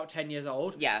looked about 10 years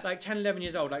old. Yeah. Like, 10, 11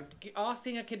 years old. Like,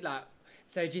 asking a kid, like...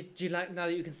 So do you like now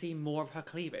that you can see more of her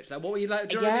cleavage? Like, what were you like?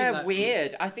 Do you know what I mean? Like,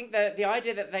 Weird. I think that the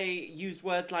idea that they used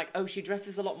words like, oh, she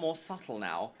dresses a lot more subtle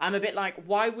now. I'm a bit like,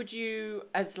 why would you,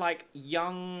 as like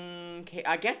young kid,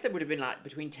 I guess there would have been like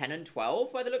between 10 and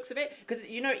 12 by the looks of it. Because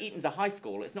you know Eton's a high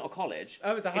school, it's not a college.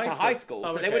 Oh, it's a high school. high school. Oh,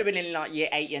 So okay. they would have been in like year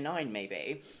 8, year 9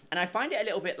 maybe. And I find it a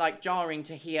little bit like jarring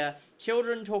to hear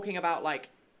children talking about like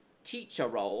teacher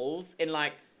roles in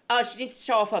like, oh, she needs to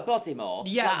show off her body more.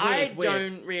 Yeah, like, weird. I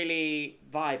don't really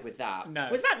vibe with that. No.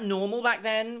 Was that normal back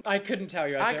then? I couldn't tell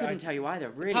you. I couldn't tell you either.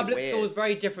 Really Public weird. school is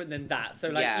very different than that. So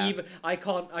like Yeah. even I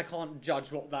can't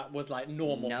judge what that was like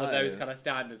normal for No. those kind of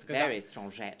standards. 'cause Very that-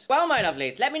 strangette. Well, my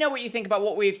lovelies, let me know what you think about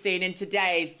what we've seen in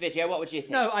today's video. What would you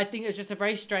think? No, I think it was just a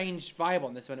very strange vibe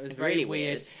on this one. It was very Really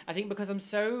weird. weird. I think because I'm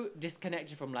so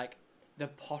disconnected from like the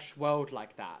posh world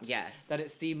like that. Yes. That it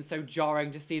seems so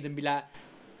jarring to see them be like,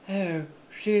 oh,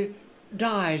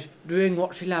 died doing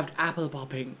what she loved, apple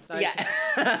popping. Like,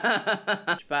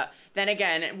 yeah. But then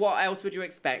again, what else would you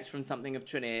expect from something of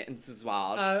Trinny and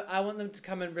Susannah? I want them to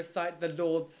come and recite the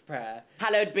Lord's Prayer.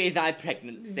 Hallowed be thy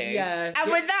pregnancy. Yes.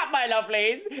 And with that, my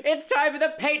lovelies, it's time for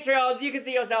the Patreons. You can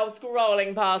see yourself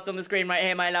scrolling past on the screen right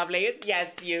here, my lovelies.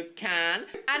 Yes, you can.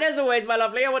 And as always, my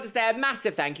lovely, I want to say a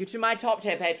massive thank you to my top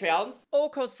tier Patreons.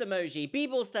 Orkos Samoji,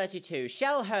 Beebles32,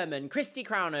 Shell Herman, Christy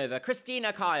Crownover,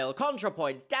 Christina Kyle,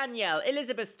 ContraPoints, Danielle,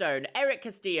 Elizabeth Stone, Eric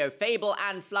Castillo, Fable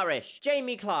and Flourish,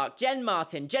 Jamie Clark, Jen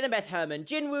Martin, Jenabeth Herman,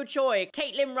 Jinwoo Choi,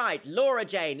 Caitlin Wright, Laura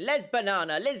Jane, Les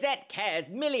Banana, Lizette Cares,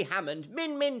 Millie Hammond,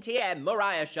 Min Min TM,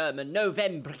 Mariah Sherman,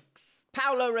 Novembrix,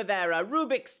 Paolo Rivera,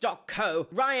 Rubik's Co,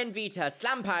 Ryan Vita,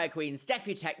 Slampire Queen,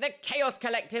 Steffi Tech, The Chaos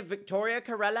Collective, Victoria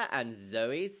Corella, and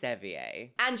Zoe Sevier.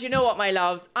 And you know what, my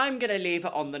loves? I'm gonna leave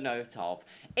it on the note of,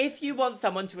 if you want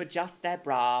someone to adjust their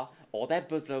bra or their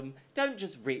bosom, don't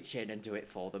just reach in and do it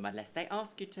for them unless they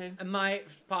ask you to. And my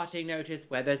parting note is,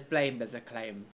 where there's blame, there's a claim.